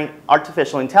exploring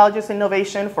artificial intelligence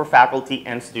innovation for faculty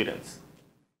and students.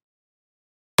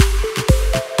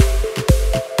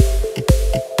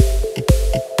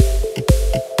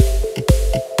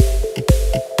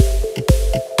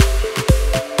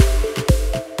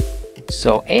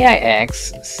 So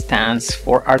AIX stands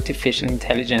for Artificial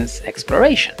Intelligence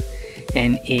Exploration,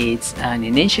 and it's an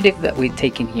initiative that we're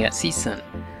taking here at CSUN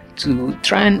to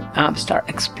try and start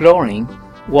exploring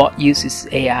what uses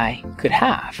AI could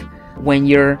have. When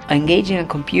you're engaging a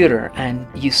computer and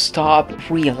you stop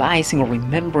realizing or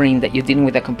remembering that you're dealing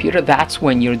with a computer, that's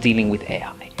when you're dealing with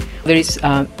AI. There is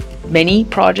many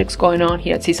projects going on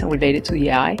here at CSUN related to the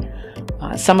AI.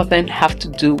 Some of them have to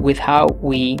do with how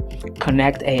we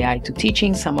connect AI to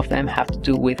teaching. Some of them have to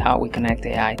do with how we connect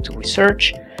AI to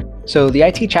research. So the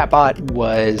IT chatbot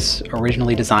was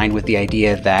originally designed with the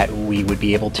idea that we would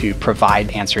be able to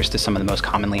provide answers to some of the most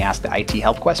commonly asked IT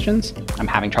help questions. I'm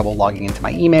having trouble logging into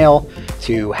my email,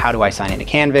 to how do I sign into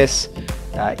Canvas,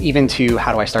 even to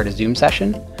how do I start a Zoom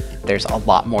session. There's a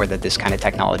lot more that this kind of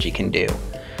technology can do.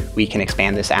 We can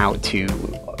expand this out to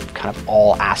kind of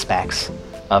all aspects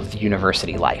of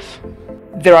university life.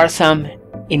 There are some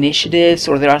initiatives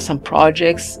or there are some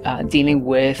projects dealing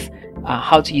with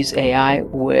how to use AI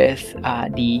with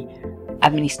the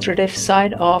administrative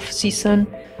side of CSUN.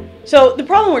 So the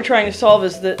problem we're trying to solve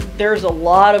is that there's a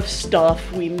lot of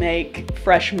stuff we make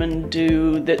freshmen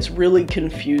do that's really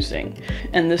confusing.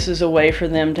 And this is a way for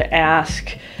them to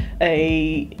ask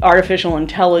a artificial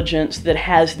intelligence that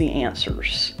has the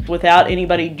answers without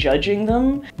anybody judging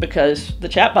them, because the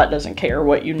chatbot doesn't care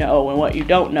what you know and what you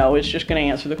don't know. It's just going to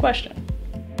answer the question.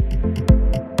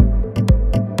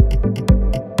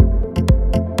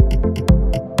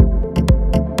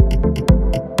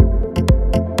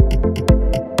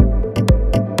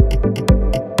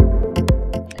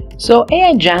 So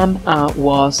AI Jam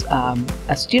was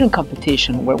a student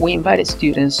competition where we invited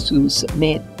students to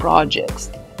submit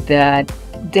projects that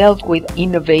dealt with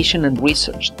innovation and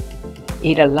research.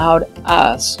 It allowed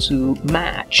us to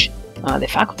match the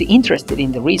faculty interested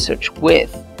in the research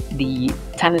with the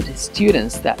talented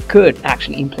students that could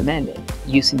actually implement it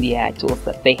using the AI tools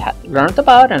that they had learned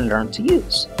about and learned to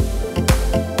use.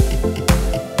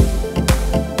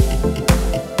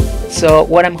 So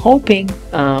what I'm hoping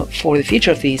for the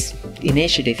future of this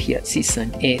initiative here at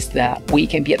CSUN is that we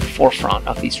can be at the forefront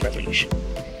of this revolution.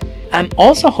 I'm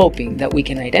also hoping that we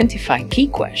can identify key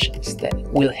questions that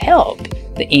will help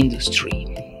the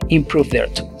industry improve their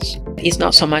tools. It's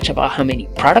not so much about how many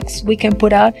products we can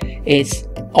put out, it's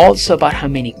also about how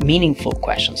many meaningful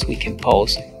questions we can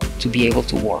pose to be able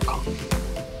to work on.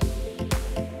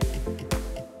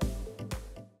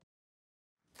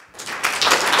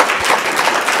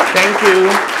 Thank you,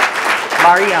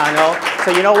 Mariano.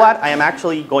 So you know what? I am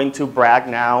actually going to brag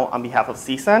now on behalf of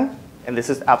CSUN, and this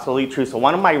is absolutely true. So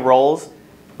one of my roles,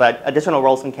 but additional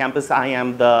roles on campus, I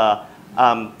am the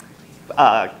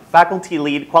faculty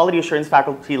lead, quality assurance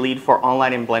faculty lead for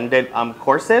online and blended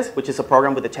courses, which is a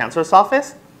program with the Chancellor's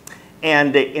Office.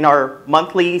 And in our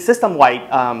monthly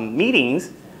system-wide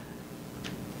meetings,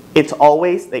 they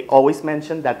always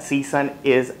mention that CSUN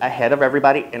is ahead of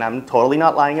everybody, and I'm totally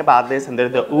not lying about this. And they're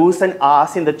the oohs and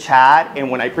ahs in the chat,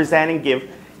 and when I present and give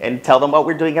and tell them what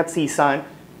we're doing at CSUN,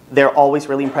 they're always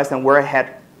really impressed, and we're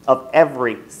ahead of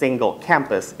every single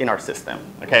campus in our system.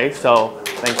 Okay, so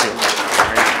thank you.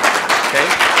 Okay.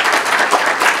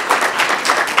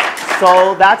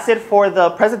 So that's it for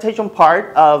the presentation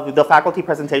part of the faculty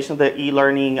presentation, the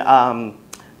e-learning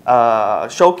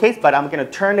showcase, but I'm going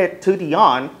to turn it to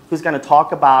Dion, who's going to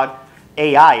talk about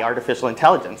AI, artificial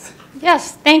intelligence.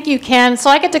 Yes, thank you, Ken. So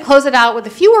I get to close it out with a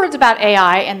few words about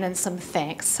AI and then some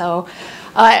thanks. So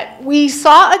we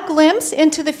saw a glimpse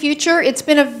into the future. It's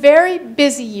been a very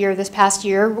busy year this past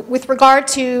year with regard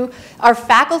to our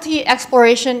faculty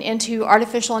exploration into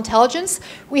artificial intelligence.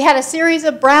 We had a series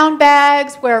of brown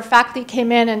bags where faculty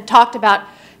came in and talked about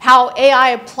how AI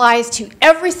applies to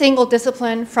every single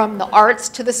discipline from the arts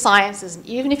to the sciences. And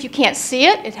even if you can't see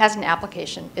it, it has an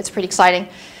application. It's pretty exciting.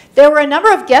 There were a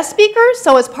number of guest speakers,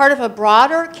 so as part of a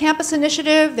broader campus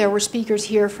initiative, there were speakers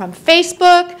here from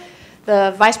Facebook.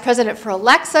 The vice president for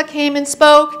Alexa came and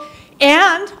spoke,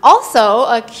 and also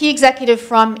a key executive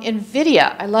from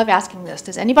NVIDIA. I love asking this.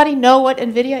 Does anybody know what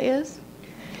NVIDIA is?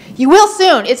 You will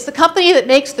soon. It's the company that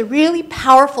makes the really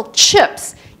powerful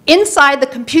chips inside the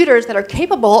computers that are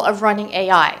capable of running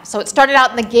AI. So it started out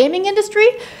in the gaming industry,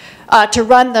 to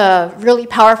run the really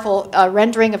powerful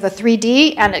rendering of the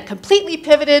 3D, and it completely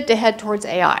pivoted to head towards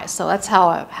AI. So that's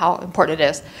how important it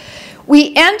is.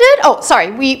 We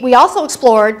also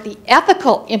explored the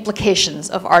ethical implications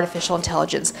of artificial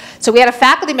intelligence. So we had a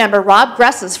faculty member, Rob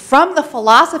Gresses, from the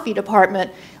philosophy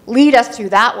department, lead us through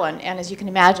that one. And as you can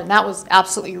imagine, that was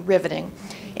absolutely riveting.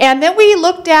 And then we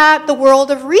looked at the world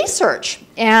of research.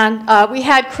 And we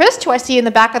had Chris, who I see in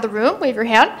the back of the room, wave your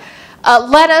hand,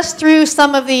 led us through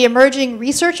some of the emerging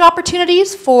research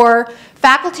opportunities for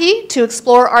faculty to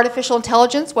explore artificial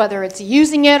intelligence, whether it's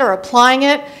using it or applying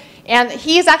it. And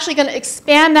he is actually going to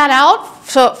expand that out.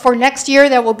 So for next year,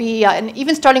 there will be, and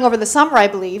even starting over the summer, I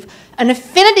believe, an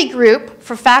affinity group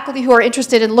for faculty who are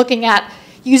interested in looking at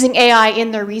using AI in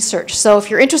their research. So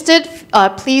if you're interested,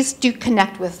 please do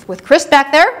connect with Chris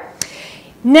back there.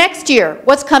 Next year,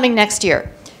 what's coming next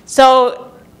year?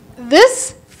 So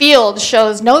this field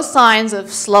shows no signs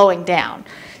of slowing down.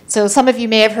 So some of you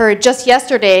may have heard just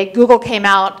yesterday, Google came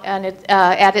out and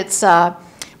at its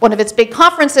one of its big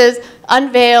conferences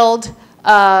unveiled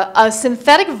a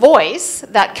synthetic voice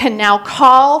that can now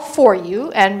call for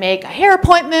you and make a hair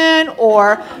appointment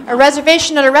or a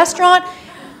reservation at a restaurant,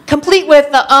 complete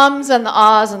with the ums and the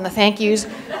ahs and the thank yous.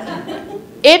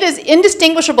 It is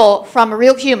indistinguishable from a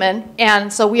real human,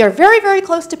 and so we are very, very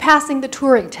close to passing the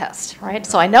Turing test, right?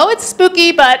 So I know it's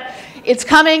spooky, but it's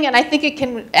coming, and I think it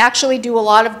can actually do a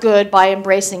lot of good by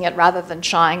embracing it rather than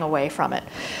shying away from it.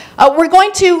 We're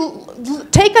going to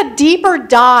take a deeper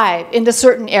dive into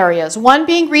certain areas, one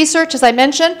being research, as I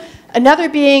mentioned, another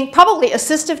being probably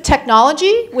assistive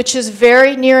technology, which is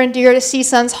very near and dear to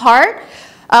CSUN's heart,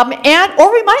 or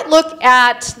we might look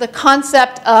at the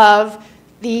concept of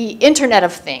the Internet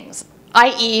of Things,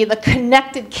 i.e. the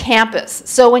connected campus.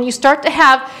 So when you start to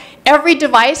have every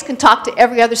device can talk to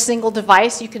every other single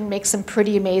device, you can make some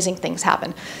pretty amazing things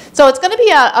happen. So it's going to be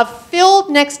a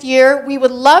filled next year. We would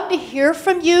love to hear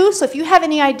from you. So if you have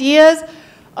any ideas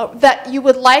that you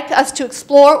would like us to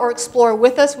explore or explore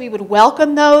with us, we would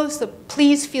welcome those. So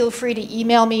please feel free to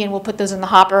email me and we'll put those in the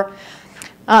hopper.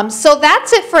 So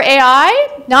that's it for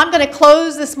AI. Now I'm going to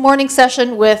close this morning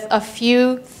session with a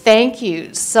few thank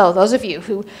yous. So those of you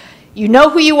who you know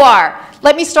who you are,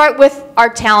 let me start with our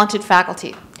talented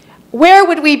faculty. Where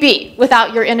would we be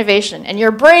without your innovation and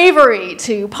your bravery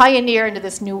to pioneer into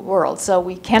this new world? So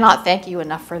we cannot thank you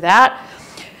enough for that.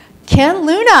 Ken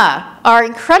Luna, our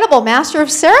incredible master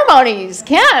of ceremonies.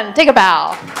 Ken, take a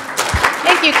bow.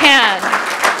 Thank you, Ken.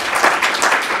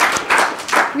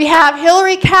 We have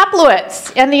Hillary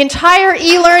Kaplowitz and the entire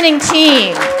eLearning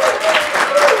team.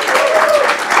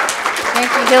 Thank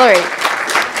you, Hillary.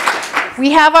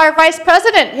 We have our Vice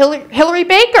President, Hillary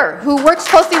Baker, who works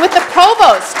closely with the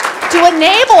Provost to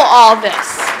enable all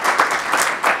this.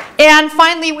 And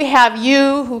finally, we have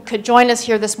you who could join us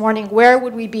here this morning. Where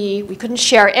would we be? We couldn't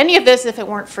share any of this if it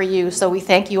weren't for you, so we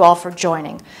thank you all for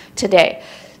joining today.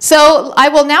 So I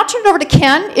will now turn it over to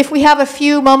Ken. If we have a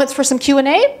few moments for some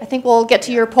Q&A, I think we'll get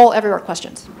to your poll everywhere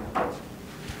questions.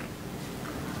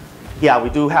 Yeah,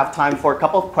 we do have time for a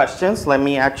couple of questions. Let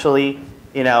me actually,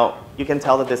 you can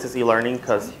tell that this is eLearning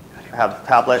because I have a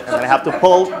tablet and I have to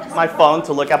pull my phone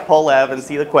to look at PollEv and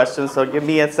see the questions, so give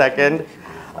me a second.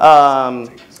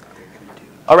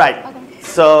 All right,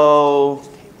 so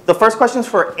the first question is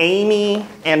for Amy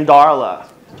and Darla.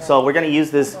 So we're going to use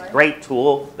this great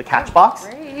tool, the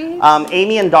Catchbox.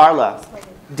 Amy and Darla,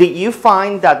 did you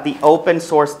find that the open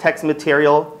source text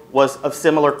material was of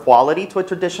similar quality to a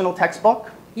traditional textbook?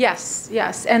 Yes,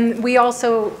 yes. And we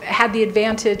also had the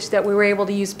advantage that we were able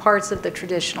to use parts of the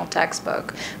traditional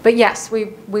textbook. But yes,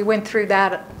 we went through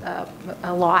that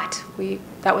a lot.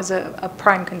 That was a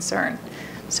prime concern.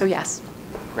 So yes.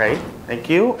 Great, thank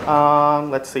you.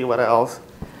 Let's see what else.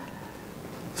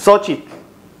 Sochi.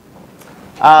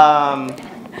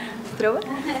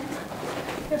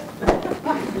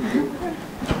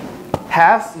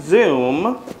 Has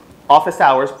Zoom office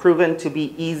hours proven to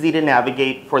be easy to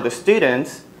navigate for the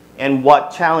students, and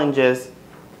what challenges,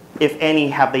 if any,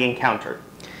 have they encountered?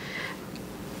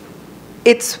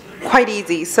 It's quite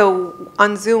easy. So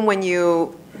on Zoom, when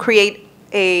you create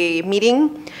a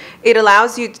meeting, it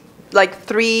allows you like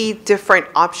 3 different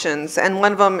options, and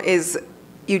one of them is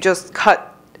you just cut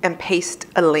and paste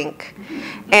a link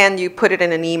and you put it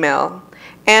in an email.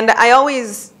 And I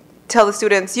always tell the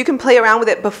students, you can play around with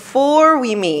it before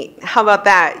we meet. How about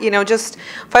that? Just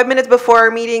 5 minutes before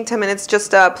our meeting, 10 minutes, just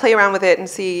play around with it and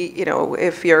see,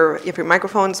 if your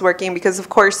microphone's working, because of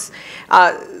course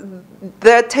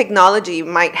the technology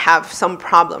might have some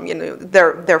problem. You know,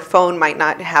 their phone might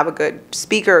not have a good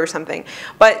speaker or something.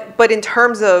 But in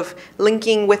terms of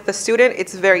linking with the student,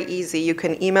 it's very easy. You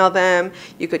can email them.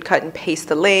 You could cut and paste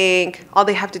the link. All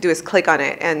they have to do is click on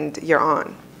it, and you're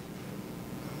on.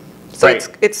 So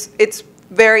it's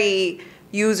very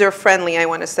user friendly, I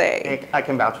want to say. I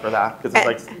can vouch for that because it's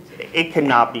like it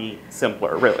cannot be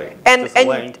simpler, really.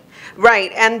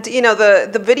 Right, and you know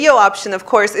the video option, of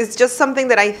course, is just something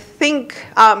that I think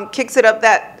kicks it up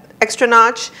that extra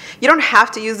notch. You don't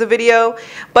have to use the video,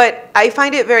 but I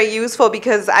find it very useful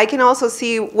because I can also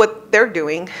see what they're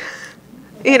doing.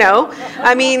 You know,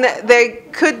 I mean, they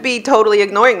could be totally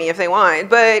ignoring me if they want,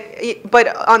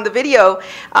 but on the video,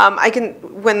 I can,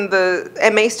 when the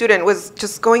MA student was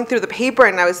just going through the paper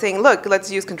and I was saying, look, let's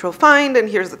use control find and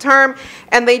here's the term,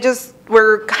 and they just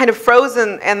were kind of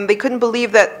frozen and they couldn't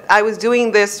believe that I was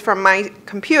doing this from my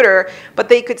computer, but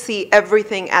they could see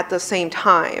everything at the same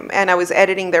time, and I was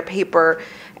editing their paper,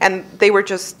 and they were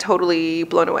just totally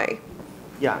blown away.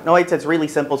 Yeah, no, it's really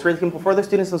simple. It's really simple for the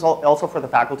students and also for the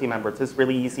faculty members. It's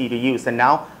really easy to use. And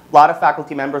now a lot of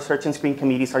faculty members, search and screen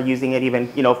committees are using it even,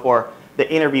 you know, for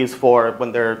the interviews for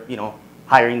when they're, you know,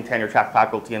 hiring tenure track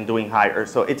faculty and doing hires.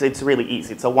 So it's really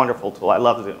easy. It's a wonderful tool. I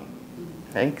love Zoom.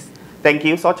 Thanks. Thank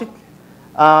you, Sochik.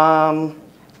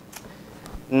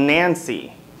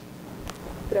 Nancy.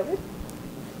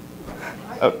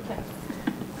 Oh.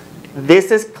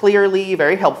 This is clearly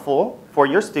very helpful for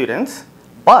your students.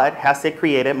 But has it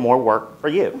created more work for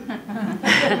you?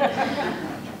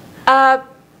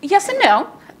 Yes and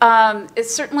no.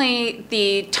 It's certainly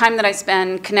the time that I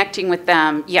spend connecting with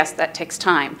them, yes, that takes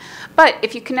time. But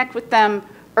if you connect with them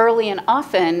early and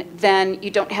often, then you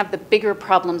don't have the bigger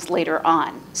problems later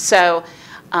on. So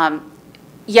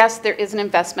yes, there is an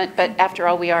investment, but after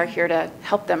all, we are here to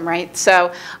help them, right?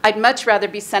 So I'd much rather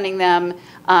be sending them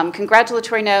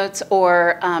congratulatory notes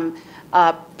or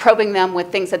probing them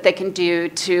with things that they can do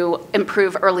to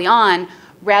improve early on,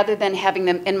 rather than having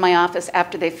them in my office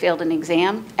after they failed an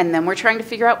exam, and then we're trying to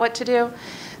figure out what to do.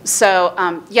 So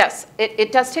yes,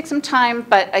 it does take some time,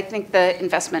 but I think the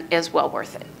investment is well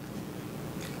worth it.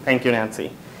 Thank you,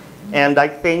 Nancy. And I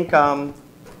think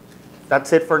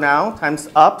that's it for now. Time's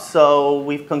up. So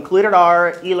we've concluded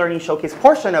our e-learning showcase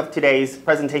portion of today's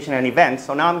presentation and event.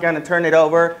 So now I'm going to turn it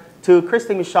over to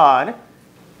Christy Michaud,